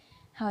ទេព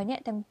ហើយអ្នក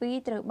ទាំងពីរ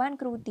ត្រូវបាន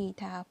គ្រូទាយ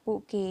ថាពួក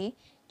គេ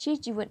ជា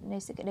ជីវិតនៃ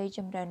សេចក្តីច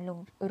ម្រើន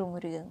រុង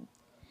រឿង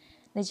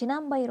នៅឆ្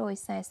នាំ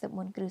340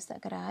មុនគ្រិស្តស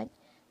ករាជ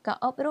ការ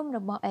អប់រំរ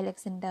បស់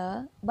Alexander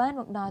បាន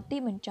មកដល់ទី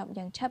បញ្ចប់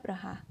យ៉ាងឆាប់រ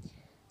ហ័ស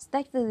ស្ដេ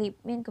ច Philip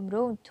មានគម្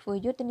រោងធ្វើ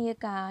យុទ្ធនា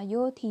ការ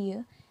យោធា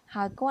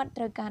ហើយគាត់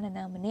ត្រូវការនរ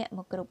ណាម្នាក់ម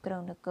កគ្រប់គ្រ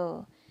ងនគរ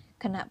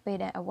ខណៈពេល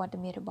ដែលអវត្ត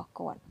មានរបស់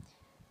គាត់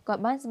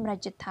បានសម្រេច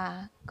ចិត្តថា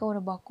កូន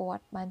របស់គា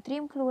ត់បានត្រៀ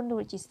មខ្លួនរួ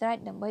ចជាស្រេច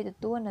ដើម្បីទ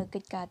ទួលនៅកិ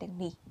ច្ចការទាំង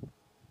នេះ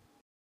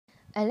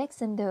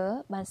Alexander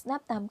បានស្ដា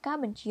ប់តាមការ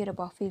បញ្ជារ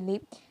បស់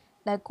Philip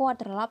ដែលគាត់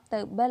ត្រឡប់ទៅ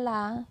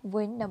Bella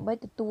វិញដើម្បី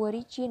ទទួល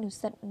រាជានុ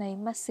សិទ្ធនៃ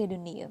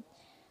Macedonia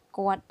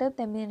គាត់ទើប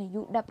តែមានអា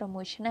យុ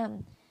16ឆ្នាំ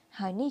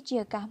ហើយនេះជា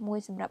ឱកាសមួយ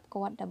សម្រាប់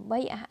គាត់ដើម្បី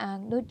អះអាង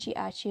ដូចជា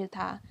Achilles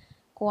ថា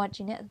គាត់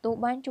ជាអ្នកទទួល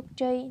បានជោគ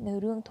ជ័យនៅ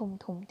រឿងធំៗ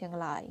ទាំង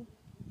ឡាយ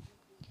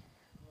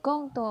ក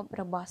ងទ័ព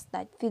របស់ស្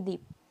ដេច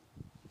Philip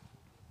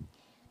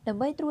ដើ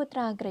ម្បីត្រួតត្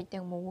រាក្រិច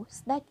ទាំងមូល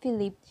ស្ដេច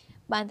Philip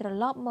បានត្រ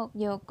ឡប់មក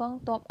យកកង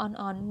ទ័ពអ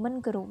ន់មិន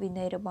គោរពវិ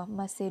ន័យរបស់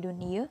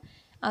Macedonia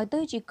ឲ្យទៅ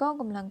ជាកង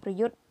កម្លាំងប្រ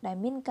យុទ្ធដែល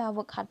មានការហ្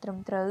វឹកហាត់ត្រឹម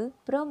ត្រូវ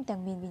ព្រមទាំ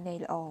ងមានវិន័យ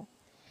ល្អ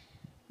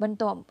បន្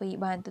ទាប់ពី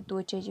បានទទួ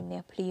លជ័យជំ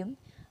នះភ្លាម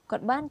គា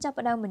ត់បានចាប់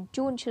ផ្ដើមបញ្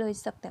ជូនឆ្លើយ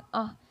សឹកទាំងអ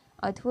ស់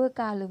ឲ្យធ្វើ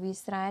ការលើវាល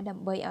ស្រែដើ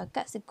ម្បីឲ្យក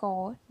សិក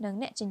រនិង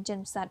អ្នកចិញ្ចឹម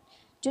សត្វ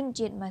ជន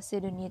ជាតិ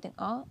Macedonia ទាំង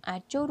អស់អា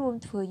ចចូលរួម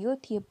ធ្វើយោ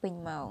ធាពេញ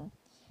ម៉ោង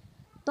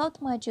ទ័ព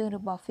ថ្មើរជើងរ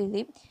បស់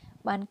Philip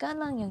បានកើន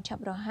ឡើងយ៉ាងឆា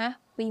ប់រហ័ស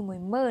ពី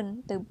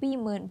 10,000 ទៅ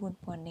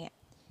 24,000 នាក់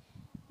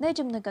នៅ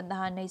ចំណុចកណ្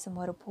ដាលនៃសម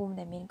រភូមិ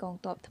ដែលមានកង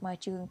ទ័ពថ្មើរ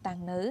ជើងតាំង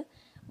នៅ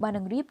បាន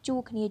នឹងរៀបជួរ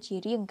គ្នាជា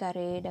រាងកា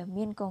រ៉េដែល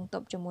មានកងទ័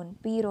ពចំនួន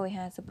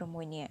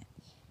256នាក់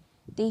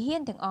ទាហា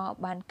នទាំងអស់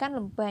បានកាន់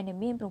លំពែងដែល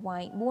មានប្រវែ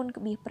ង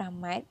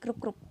 4.5 ម៉ែត្រ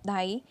គ្រប់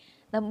ដៃ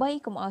ដើម្បី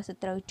កុំឲ្យស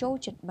ត្រូវចូល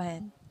ជិតបា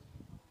ន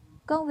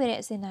កងវីរ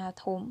សេនា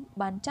ធំ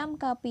បានចាំ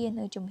ការពារ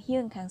នៅជំហៀ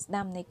ងខាងស្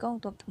ដាំនៃកង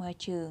ទ័ពថ្មើរ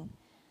ជើង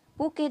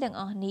ពួកគេទាំង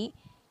អស់នេះ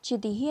ជា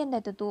ទាហានដែ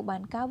លទទួលបា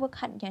នការហ្វឹក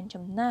ហាត់យ៉ាង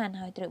ចំណាន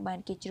ហើយត្រូវបាន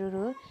គេជ្រើស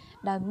រើស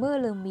ដោយមើល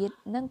លើមាឌ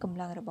និងកម្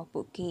លាំងរបស់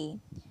ពួកគេ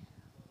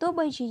ទោះ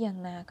បីជាយ៉ាង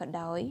ណាក៏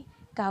ដោយ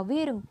ការវា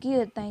យរង្គា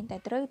លតែងតែ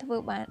ត្រូវធ្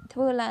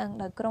វើឡើង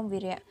ដោយក្រុមវី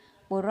រៈ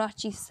បុរស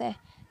ជិះសេះ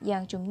យ៉ា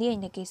ងជំនាញ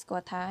ដែលគេស្គា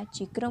ល់ថា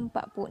ជាក្រុមប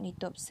ពួកនី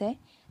ទ័ពសេះ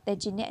ដែល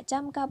ជាអ្នក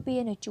ចាំការពារ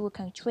នៅជួរ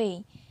ខាងឆ្វេង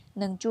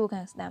និងជួរ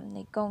ខាងស្ដាំ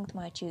នៃកងថ្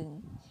មើរជើង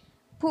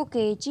ពួក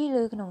គេជិះ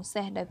លើក្នុង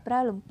សេះដោយប្រើ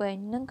លំពែង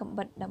និងកាំ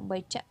បិតដើម្បី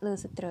ចាក់លើ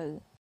សត្រូវ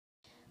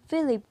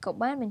Philip ក៏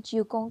បានបញ្ជា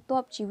កងទ័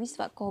ពជាវិស្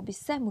វករពិ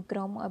សេសមួយក្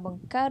រុមឲ្យប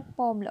ង្កើត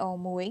ប៉មល្អ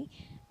មួយ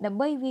ដើម្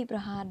បីវាយប្រ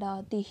ហារដ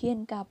ល់ទាហាន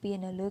ការពារ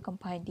នៅលើកំ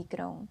ផែងទីក្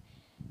រុង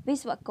វិ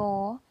ស្វក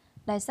រ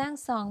ដែលសាង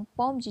សង់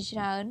ប៉មជាច្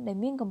រើនដែល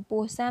មានកម្ព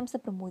ស់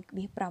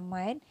 36.5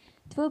 ម៉ែត្រ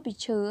ធ្វើពី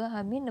ឈើហើ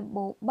យមានដំ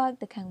បូលបើក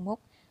ទៅខាងមុខ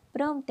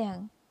ព្រមទាំង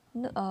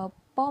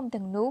ប៉ម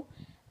ទាំងនោះ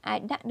អា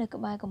ចដាក់នៅ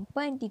ក្បែរកំ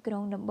ពែងទីក្រុ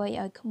ងដើម្បី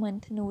ឲ្យគ្មិន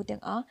ធ្នូទាំ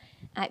ងអស់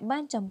អាចបា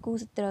នចំគូ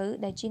សត្រូវ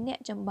ដែលជាអ្នក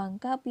ចម្បាំង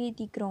ការពារ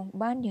ទីក្រុង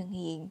បានយ៉ាង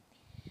ងាយ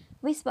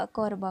វិស្វក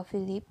ររបស់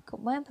Philip ក៏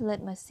បានផលិត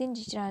ម៉ាស៊ីន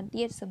ជាច្រើន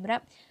ទៀតសម្រា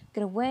ប់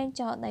ក្រវែង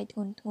ចោលដៃធ្ង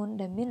ន់ៗ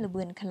ដែលមានល្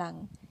បឿនខ្លាំង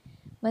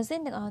ម៉ាស៊ីន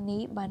ទាំងអស់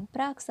នេះបាន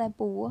ប្រើខ្សែ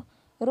ពួរ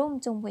រុំ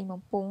ជុំវិញ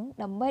បំពង់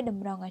ដើម្បីត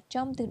ម្រង់ឲ្យ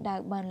ចំទិសដៅ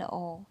បានល្អ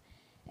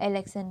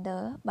Alexander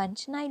បាន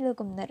ច្នៃលើ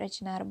គំនិតរច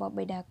នារបស់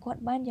បិតាគាត់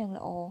បានយ៉ាង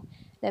ល្អ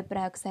ដែលប្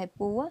រើខ្សែ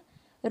ពួរ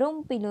រុំ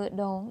ពីលើ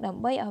ដងដើ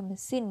ម្បីឲ្យម៉ា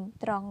ស៊ីន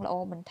ត្រង់ល្អ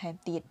បន្ថែម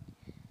ទៀត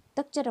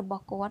ទឹកចិត្តរប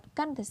ស់គាត់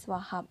កាន់តែស្វា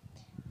ហាប់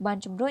បាន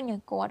ជំរុញឲ្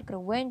យគាត់ក្រ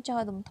វែងចោ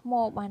លដុំថ្ម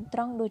បានត្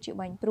រង់ដូចជា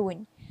បាញ់ព្រួញ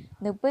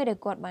នៅពេលដែល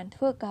គាត់បាន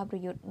ធ្វើការប្រ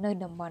យុទ្ធនៅ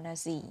តំបន់អា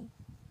ស៊ី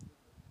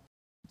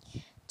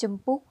ចម្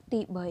ពោះ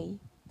ទី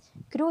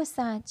3គ្រួ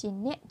សារជា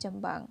អ្នកច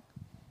ម្បាំង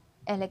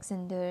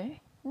Alexander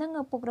និង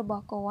ឪពុករប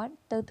ស់គាត់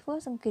ទៅធ្វើ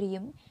សង្គ្រា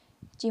ម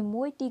ជា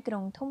មួយទីក្រុ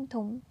ង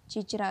ធំៗ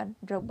ជាច្រើន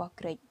របស់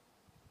ក្រិក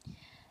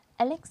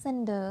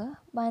Alexander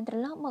បានត្រ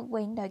ឡប់មក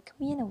វិញដោយគ្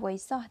មានអ្វី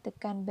សោះទៅ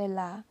កាន់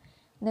Bella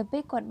នៅពេ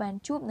លគាត់បាន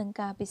ជួបនឹង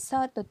ការពិសោ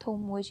ធន៍ដ៏ធំ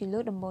មួយជាលើ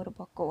កដំបូងរប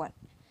ស់គាត់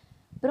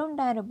ព្រំ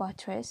ដែនរបស់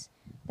Thrace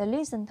ដែល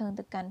លាតសន្ធឹង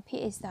ទៅកាន់ភាគ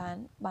ឦសាន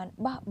បាន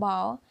បះបោ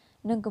រ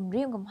និងគំ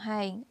រាមកំ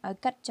ហែងឲ្យ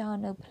កាត់ចោល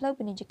នៅផ្លូវ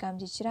ពាណិជ្ជកម្ម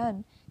ជាច្រើន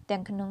ទាំ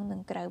ងក្នុងនិ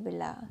ងក្រៅ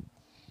Bella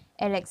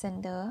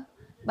Alexander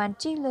បាន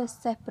ជិះលើ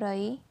សេះព្រៃ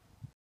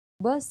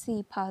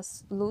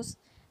Bucephalus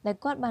ដែល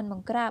គាត់បានប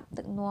ង្ក្រាប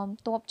ដឹកនាំ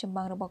ទ័ពចម្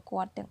បាំងរបស់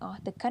គាត់ទាំងអស់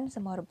ទៅកាន់ស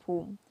មរភូ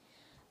មិ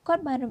គា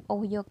ត់បានរំអូ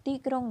សយកទី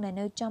ក្រុងដែល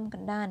នៅចំក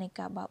ណ្ដាលនៃ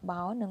ការបះ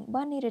បោរនិង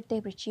បាននិរទេស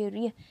ប្រជា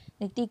រាស្ត្រ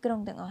នៃទីក្រុង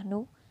ទាំងអស់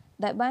នោះ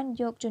ដែលបាន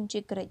យកជនជា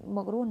តិក្រិកម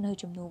ករស់នៅ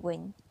ជំនួសវិញ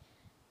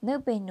នៅ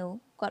ពេលនោះ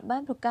គាត់បា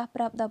នប្រកាស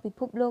ប្រាប់ដល់ពិ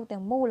ភពលោក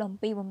ទាំងមូលអំ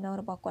ពីបំណង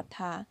របស់គាត់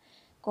ថា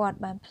គាត់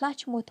បានផ្លាស់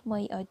ឈ្មោះថ្មី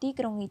ឲ្យទី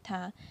ក្រុងនេះ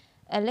ថា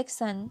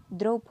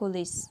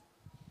Alexandropolis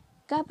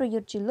ការប្រយុ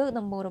ទ្ធជាលើក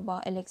ដំបូងរប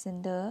ស់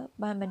Alexander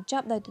បានបញ្ច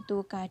ប់ដោយទទួ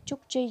លការជោគ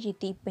ជ័យជា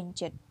ទីពេញ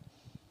ចិត្ត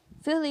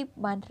Philip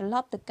បានត្រឡ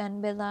ប់ទៅកាន់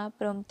Bella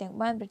ព្រមទាំង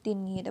បានប្រទាន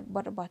ងារដល់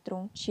បុត្ររបស់ទ្រ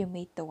ង់ជា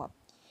មេទ័ព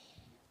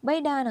បិ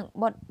តានិង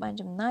បុត្របាន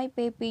ចំណាយ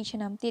ពេល2ឆ្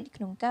នាំទៀត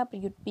ក្នុងការប្រ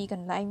យុទ្ធពីក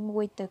ន្លែងមួ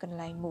យទៅកន្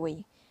លែងមួយ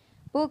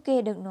ពួកគេ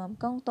ដឹកនាំ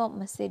កងទ័ព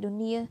ម៉ាសេដូ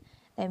នី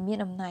ដែលមាន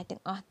អំណាចទាំ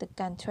ងអស់ទៅ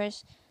កាន់ Thrace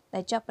ដែ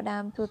លចាប់ផ្ដើ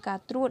មធ្វើការ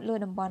ត្រួតលើ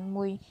តំបន់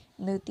មួយ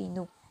នៅទី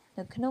នោះ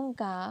នៅក្នុង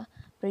ការ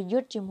ប្រយុ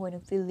ទ្ធជាមួយនឹ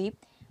ង Philip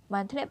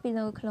បានធ្លាក់ពី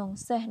លើក្នុង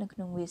សេះនៅក្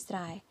នុងវាលស្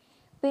រែ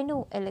ពេល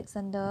នោះ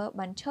Alexander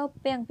បានឈរ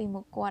ពាំងពី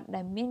មុខគាត់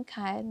ដែលមាន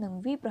ខែលនិង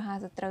វាយប្រហារ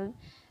សត្រូវ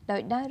ដោ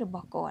យដៃរប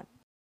ស់គាត់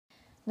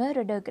នៅរ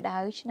ដូវក្តៅ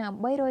ឆ្នាំ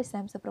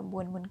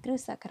339មុនគ្រិ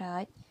ស្តសករា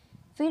ជ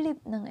Philip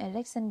និង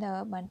Alexander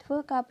បានធ្វើ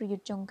ការប្រយុ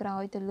ទ្ធចុងក្រោ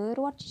យទៅលើ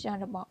រដ្ឋជាច្រើន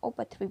របស់ឧប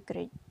ទ្វីបក្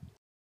រិក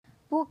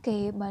ពួកគេ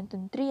បានទ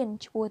ន្ទ្រាន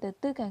ឆ្ពោះទៅ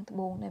ទិសខាងត្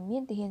បូងដែលមា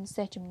នទាហាន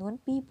សេះចំនួន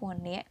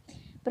 2000 នាក់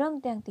ព្រម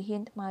ទាំងទាហា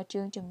នថ្មើរ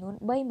ជើងចំនួន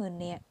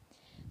 30,000 នាក់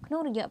ក្នុ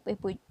ងរយៈពេល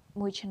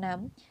មួយឆ្នាំ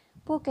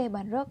ពួកគេ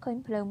បានរកឃើញ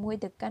ផ្លូវមួយ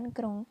ទៅកាន់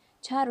ក្រុង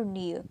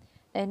Charoneer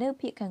ដែលនៅ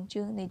ភាគខាង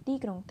ជើងនៃទី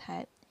ក្រុងថែ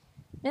ប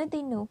នៅទី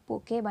នោះពួក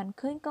គេបាន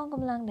ឃើញកងក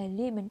ម្លាំងដែល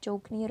លាយបញ្ចូល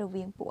គ្នារ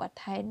វាងពួកអា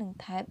ថែននិង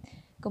ថែប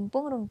កំពុ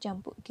ងរង់ចាំ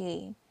ពួកគេ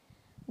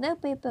នៅ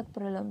ពេលព្រឹក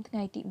ព្រលឹមថ្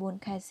ងៃទី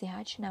4ខែសីហា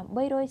ឆ្នាំ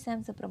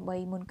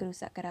338មុនគ្រិស្ត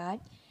សករាជ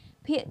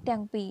ភាគទាំ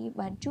ងពីរ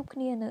បានជួបគ្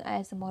នានៅឯ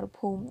សមរ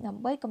ភូមិដើ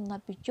ម្បីកំណ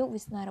ត់ពីជោគ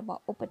វាសនារប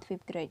ស់ឧបទ្វីប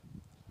ក្រិក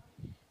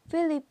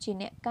Philip ជា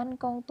អ្នកកាន់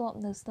កងទ័ព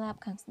នៅស្លាប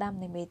ខាងស្ដាំ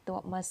នៃមេទ័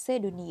ព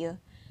Macedonia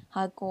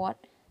ហើយគាត់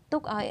ទុ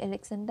កឲ្យ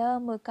Alexander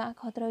មើលការ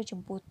ខុសត្រូវចំ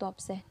ពោះទ័ព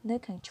សេះនៅ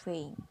ខាងឆ្វេ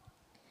ង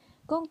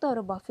កងទ័ព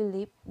របស់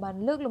Philip បាន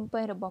លើកលំ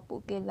ពែងរបស់ពួ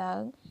កគេឡើ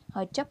ង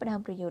ហើយចាប់ផ្ដើម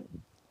ប្រយុទ្ធ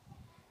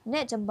អ្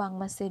នកចម្បាំង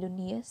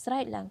Macedonia ស្រែ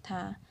កឡើង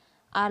ថា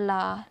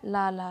Ala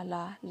la la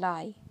la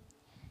lai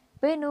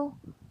ពេលនោះ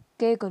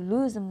គេក៏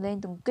លឺសំឡេង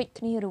ទង្គិច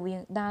គ្នារវា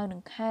ងដាវនិ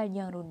ងខែល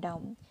យ៉ាងរណ្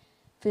ដំ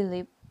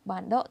Philip បា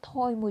នដកថ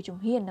យមួយជំ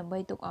ហានដើម្បី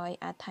ទុកឲ្យ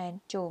អាថែន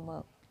ចូលម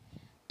ក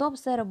ទ័ព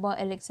សេះរបស់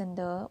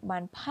Alexander បា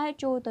នផែ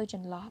ចូលទៅច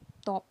ន្លោះ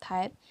ទ័ព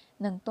ថែប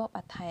និងទ័ព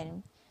អាថែន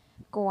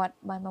គាត់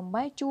បានបំ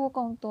បែកជួរក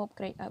ងទ័ព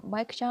ក្រិកឲ្យ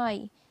បែកខ្ចាយ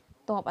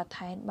ទ័ពអា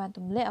ថែនបានទ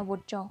ម្លាក់អាវុ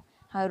ធចុះ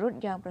ហើយរត់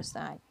យ៉ាងប្រ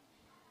សាច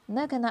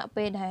នៅខណៈ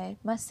ពេលដែល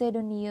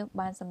Macedonia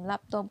បានសម្លា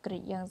ប់ទ័ពក្រិ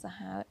កយ៉ាងសា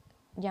ហាវ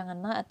យ៉ាងអ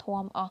នាធធ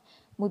មអស់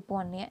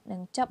 1000 នាក់និ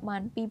ងចាប់បា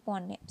ន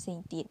 2000 នាក់ផ្សេង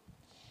ទៀត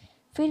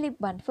Philip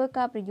បានធ្វើ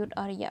ការប្រយុទ្ធ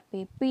អស់រយៈពេ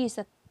ល2ស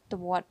ត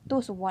វត្សទ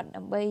សវត្សរ៍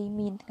ដើម្បី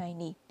មានថ្ងៃ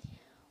នេះ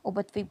ឧប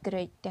ទ្វីបក្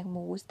រិកទាំង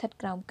មូលស្ថិត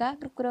ក្រោមការ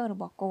គ្រប់គ្រងរ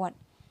បស់គាត់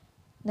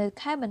នៅ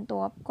ខែបន្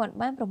ទាប់គាត់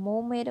បានប្រមូល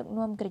មេដឹក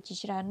នាំក្រិកជា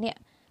ច្រើននាក់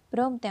ព្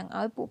រមទាំង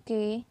ឲ្យពួក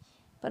គេ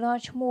ផ្ដល់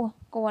ឈ្មោះ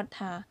គាត់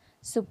ថា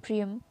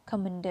Supreme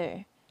Commander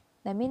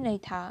ដែលមានន័យ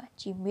ថា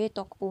ជាមេ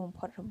ទ័ពខ្ពស់បំ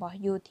ផុតរបស់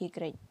យោធា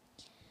ក្រិក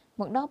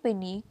មកដល់ពេល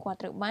នេះគាត់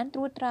ត្រូវបានត្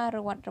រួតត្រារ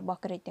ដ្ឋរបស់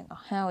ក្រិកទាំងអ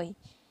ស់ហើយ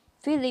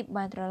Philip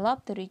បានត្រឡ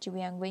ប់ទៅរាជ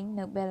វាំងវិញ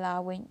នៅ Bella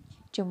វិញ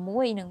ជា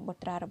មួយនឹងបុ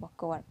ត្រារបស់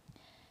គាត់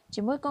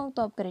ជាមួយកង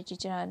ទ័ពក្រិកជា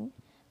ច្រើន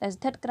ដែល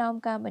ស្ថិតក្រោម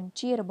ការបញ្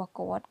ជារបស់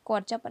គា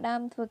ត់ចាប់ផ្ដើ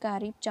មធ្វើការ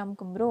រៀបចំ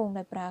គម្រោង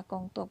ដោយប្រើក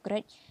ងទ័ពក្រិ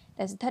ក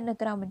ដែលស្ថិតនៅ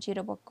ក្រោមបញ្ជា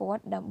របស់គា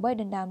ត់ដើម្បី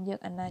ដណ្ដើមយក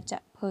អាណាច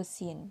ក្រ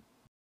Persian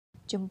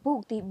ជំពូក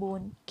ទី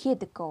4ឃា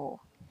តករ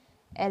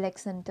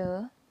Alexander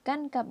កា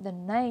ន់កាប់តំ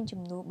ណែង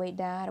ជំនួសបិ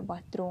តារប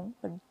ស់ទ្រង់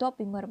បន្ទាប់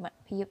ពីមរណ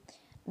ភាព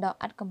ដ៏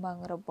អាថ៌កំបាំង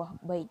របស់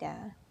បិតា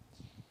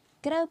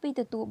ក្រៅពី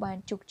ទទួលបាន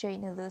ជោគជ័យ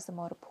នៅលើសម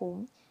រភូ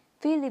មិ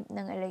Philip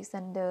និង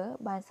Alexander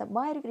បានសប្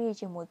បាយរីករាយ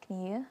ជាមួយគ្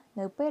នា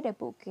នៅពេលដែល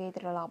ពួកគេ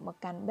ត្រឡប់មក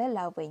កាន់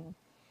Bella វិញ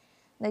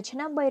នៅឆ្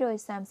នាំ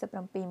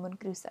337មុន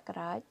គ្រិស្តសក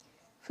រាជ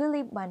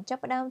Philip បានចា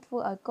ប់ផ្ដើមធ្វើ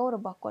ឲ្យកូនរ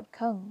បស់គាត់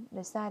ខឹង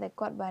ដោយសារតែ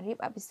គាត់បានរៀប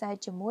អភិសេក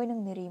ជាមួយនឹង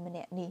នារីម្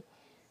នាក់នេះ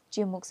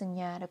ជាមុខសញ្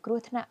ញាដ៏គ្រោះ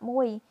ថ្នាក់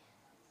មួយ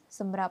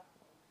សម្រាប់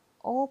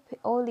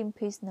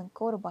Olympus និង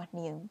កូនរបស់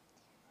នាង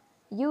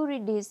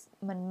Eurydice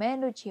មិនមែន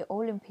ដូចជា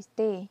Olympus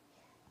ទេ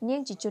នា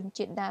ងជាជន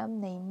ជាតិដើម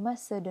នៃ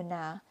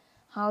Macedonia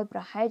ហើយប្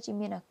រហែលជា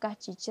មានឱកាស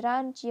ជាច្រើ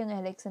នជាង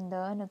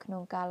Alexander នៅក្នុ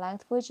ងការឡើង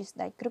ធ្វើជាស្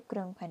ដេចគ្រប់គ្រ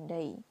ងផែន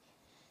ដី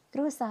គ្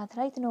រួសារថ្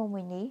លៃថ្នូរ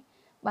មួយនេះ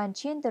បាន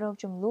ឈានទៅរក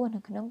ចំនួន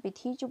នៅក្នុងពិ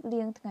ធីជប់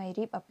លៀងថ្ងៃ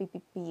រៀបអាពាហ៍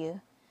ពិពាហ៍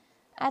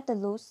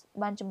Attalus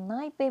បានចំ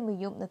ណាយពេលមួយ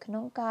យប់នៅក្នុ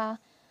ងការ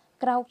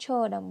ក្រោកឈ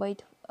រដើម្បី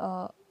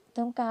ក្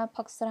នុងការ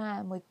ផឹកស្រា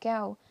មួយកែ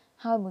វ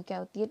ហើយមួយកែ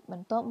វទៀតប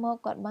ន្ទាប់មក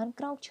គាត់បាន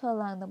ក្រោកឈរ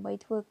ឡើងដើម្បី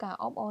ធ្វើការ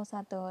អបអរសា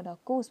ទរដ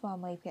ល់គូស្វា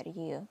មីភរិ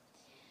យា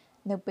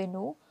នៅពេល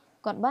នោះ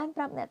គាត់បាន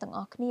ប្រាប់អ្នកទាំងអ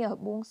ស់គ្នាឲ្យ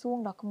បួងសួង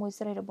ដល់ក្មួយ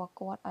ស្រីរបស់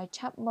គាត់ឲ្យ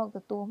ឆាប់មកទ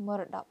ទួលម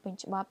រតកពេញ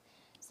ច្បាប់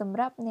សម្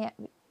រាប់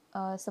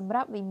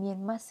វិមាន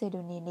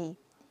Macedonia នេះ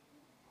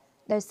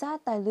ដោយសារ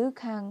តែឮរឿង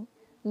ខា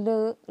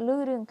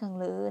ង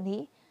លើ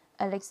នេះ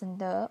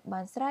Alexander បា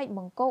នស្រែកប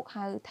ង្កោក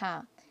ហៅថា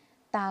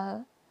តើ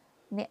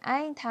អ្នកឯ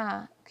ងថា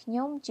ខ្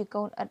ញុំជា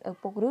កូនឥតឪ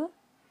ពុកឬ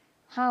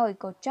ហើយ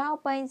ក៏ចោល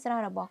ពែងស្រា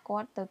របស់គា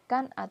ត់ទៅកា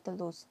ន់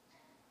Attalus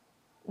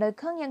ដោយ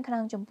ខឹងយ៉ាងខ្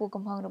លាំងចំពោះ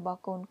កំហឹងរបស់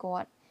កូនគា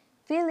ត់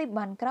Philip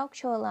បានក្រោក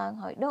ឈរឡើង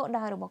ហើយដក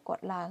ដាវរបស់គា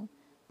ត់ឡើង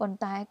ប៉ុន្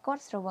តែគា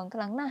ត់ស្រវឹងខ្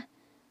លាំងណាស់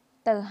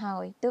ទៅហើ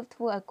យទើបធ្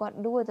វើឲ្យគាត់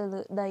ដួលទៅ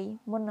លើដី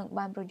មុននឹង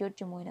បានប្រយុទ្ធ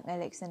ជាមួយនឹង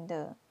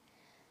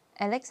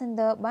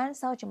Alexander បាន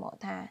សើចចំអក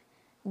ថា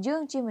យើ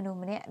ងជាមនុស្ស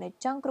ម្នាក់ដែល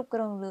ចង់គ្រប់គ្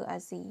រងលើអា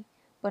ស៊ី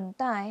ប៉ុន្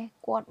តែ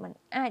គាត់មិន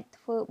អាច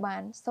ធ្វើបា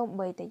នសូម្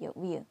បីតែយក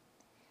វា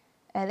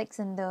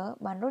Alexander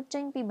បានរត់ចេ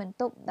ញពីបន្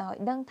ទប់ដោយ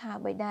ដឹងថា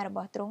បិតារប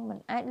ស់ទ្រង់មិន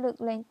អាចលើក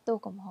លែងទោស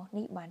កំហុស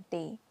នេះបាន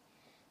ទេ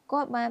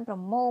គាត់បានប្រ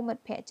មូលមិត្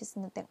តភ័ក្តិជិត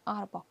ស្និទ្ធទាំងអ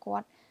ស់របស់គា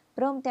ត់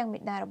ព្រមទាំងមា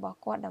តារបស់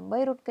គាត់ដើម្បី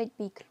រត់គេច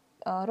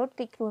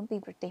ខ្លួនពី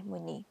ប្រទេសមួ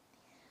យនេះ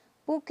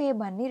ព ពួកគេ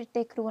បាននិរ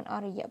ទេសខ្លួនអ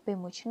ស់រយៈពេល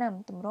1ឆ្នាំ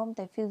ទម្រាំ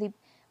តែ Philip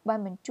បាន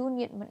បញ្ជូន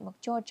ញាតិមិត្តមក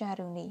ចរចា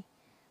រឿងនេះ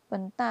ប៉ុ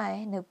ន្តែ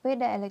នៅពេល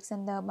ដែល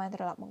Alexander បានត្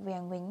រឡប់មក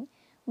វាំងវិញ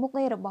មុខ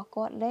ងាររបស់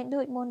គាត់លែង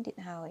ដូចមុនទៀត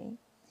ហើយ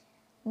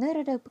នៅរ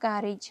ដូវផ្កា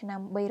រីកឆ្នាំ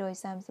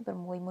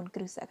336មុនគ្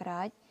រិស្តសក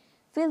រាជ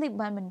Philip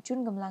បានបញ្ជូន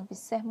កម្លាំងពិ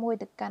សេសមួយ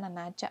ទៅកាន់អា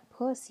ណាចក្រ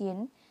Persian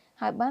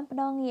ហើយបានផ្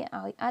ដល់ងារ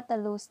ឲ្យ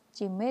Attalus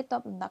ជាមេទ័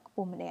ពលំដាប់ខ្ព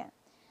ស់ម្នាក់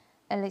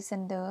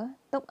Alexander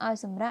ទុកឲ្យ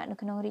សម្រាកនៅ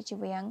ក្នុងរាជ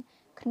វាំង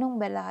ក្នុង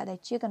Bela ដែល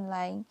ជាកន្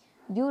លែង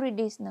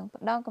Eurydice នឹង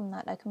ផ្ដល់កំណ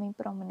ត់ឲ្យក្មេង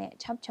ប្រុសម្នាក់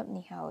ឆាប់ៗ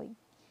នេះហើយ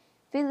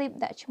Philip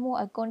ដាក់ឈ្មោះ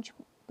ឲ្យកូន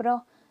ប្រុស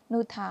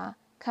នោះថា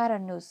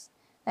Caranus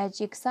ដែល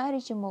ជាខ្សែ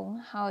រាជវង្ស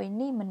ហើយ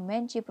នេះមិនមែ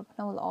នជាប្រផ្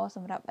នូលល្អស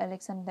ម្រាប់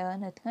Alexander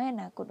នៅថ្ងៃអ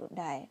នាគតនោះ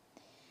ដែរ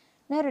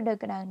នៅរដូវ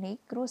ក្តៅនេះ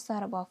គ្រួសារ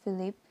របស់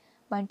Philip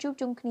បានជួប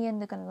ជុំគ្នា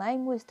នៅកន្លែង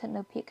មួយស្ថិត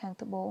នៅភាគខាង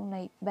ត្បូង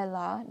នៃ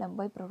Bela ដើម្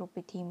បីប្រារព្ធ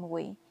ពិធីមួ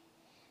យ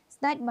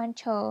ស្ដេចបាន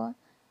ឈរ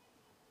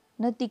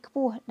នៅទីខ្ព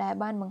ស់ដែល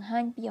បានបង្ហា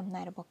ញពីអំ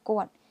ណាចរបស់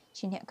គាត់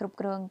ជាអ្នកគ្រប់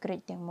គ្រងក្រេ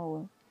តទាំងមូ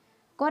ល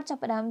គាត់ចា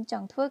ប់ផ្ដើមច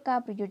ង់ធ្វើការ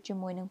ប្រយុទ្ធជា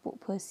មួយនឹងពួក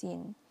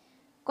Persian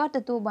គាត់ទ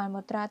ទួលបានម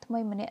ត្រាថ្មី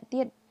ម្នាក់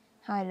ទៀត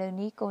ហើយលើ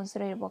នេះកូនស្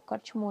រីរបស់គា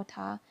ត់ឈ្មោះ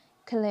ថា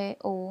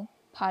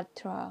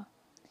Cleopatra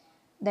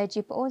ដែល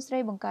ជាប្អូនស្រី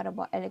បង្កើតរប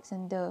ស់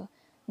Alexander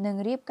នឹង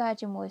រៀបការ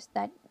ជាមួយស្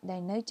ដេចដែ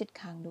លនៅជិត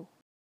ខាងនោះ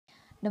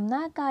ដំ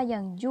ណើរការ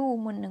យ៉ាងយូរ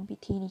មុននឹងពិ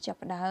ធីនេះចាប់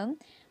ផ្ដើម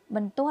ប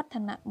ន្ទាត់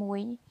ឋានៈមួយ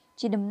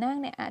ជាតំណាង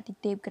នៃអាទិ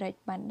ទេពក្រិក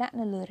បានដាក់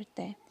នៅលើរ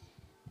ទេះ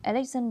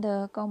Alexander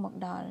ក៏មក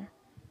ដល់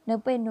នៅ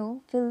ពេលនោះ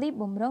Philip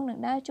បំរុងនឹង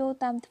ដើរចូល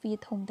តាមទ្វារ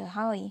ធំទៅ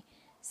ហើយ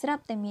ស្រា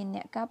ប់តែមានអ្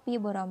នកការពារ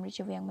បរមរាជ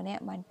វាំងម្នា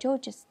ក់បានចូល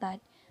ជិតស្ដេច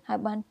ហើយ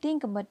បានទាញ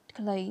កាំបិត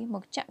ខ្លីម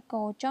កចាក់ក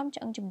ចំឆ្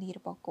អឹងជំនីរ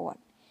បស់គាត់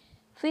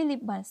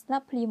Philip បានស្លា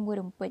ប់ភ្លាមមួយ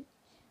រំពេច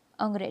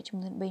អង្គរៈចំ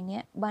នួន3នា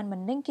ក់បានប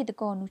ណ្ដេញឃាត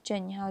ករនោះចេ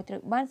ញហើយត្រូ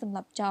វបានសម្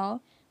លាប់ចោល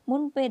មុ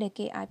នពេលដែល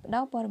គេអាចផ្ដ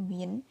ល់ព័ត៌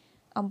មាន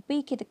អំពី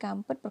ឃាតកម្ម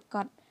ពិតប្រាក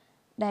ដ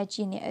ដែល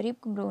ជាអ្នករៀប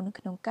គម្រោងនៅ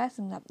ក្នុងការស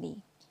ម្លាប់នេះ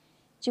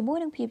ជាមួយ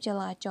នឹងភាពច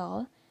លាចល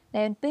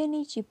ដែលពេល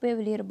នេះជាពេល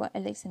វេលារបស់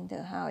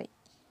Alexander ហើយ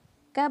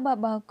ការបា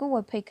បោគួរ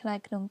ឲ្យភ័យខ្លាច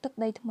ក្នុងទឹក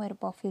ដីថ្មីរ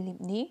បស់ Philip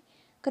នេះ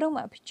ក្រុម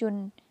អភិជន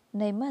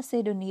នៃ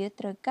Macedonia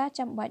ត្រូវការ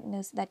ចាំបាច់នៅ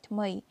ស្ដេចថ្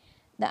មី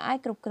ដែលអាច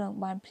គ្រប់គ្រង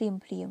បានភ្លា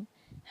ម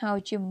ហើយ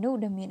ជាមនុស្ស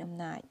ដែលមានអំ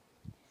ណាច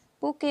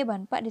ពួកគេបា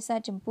នបដិសេធ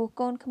ចំពោះ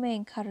កូនក្មេង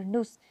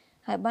Caranus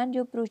ហើយបានយ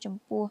ល់ព្រោះចំ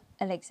ពោះ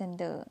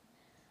Alexander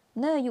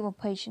នៅអាយុ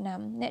20ឆ្នាំ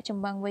អ្នកច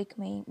ម្បាំងវ័យក្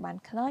មេងបាន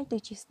ក្លាយទៅ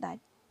ជាស្ដេច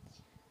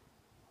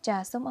ចា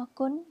សសូមអរ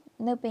គុណ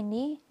នៅពេល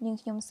នេះនាង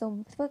ខ្ញុំសូម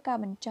ធ្វើការ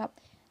បញ្ចប់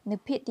នៅ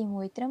ភាគទី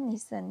1ត្រឹមនេះ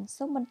សិន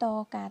សូមបន្ត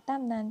ការតា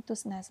មដានទ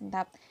ស្សនាសម្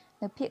ដាប់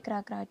នៅភាគក្រោ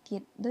យៗទៀ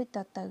តដូចត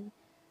ទៅ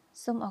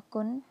សូមអរ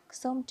គុណ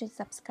សូមចុច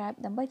Subscribe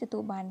ដើម្បីទទួ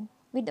លបាន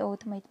វីដេអូ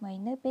ថ្មីៗ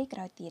នៅពេលក្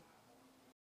រោយទៀត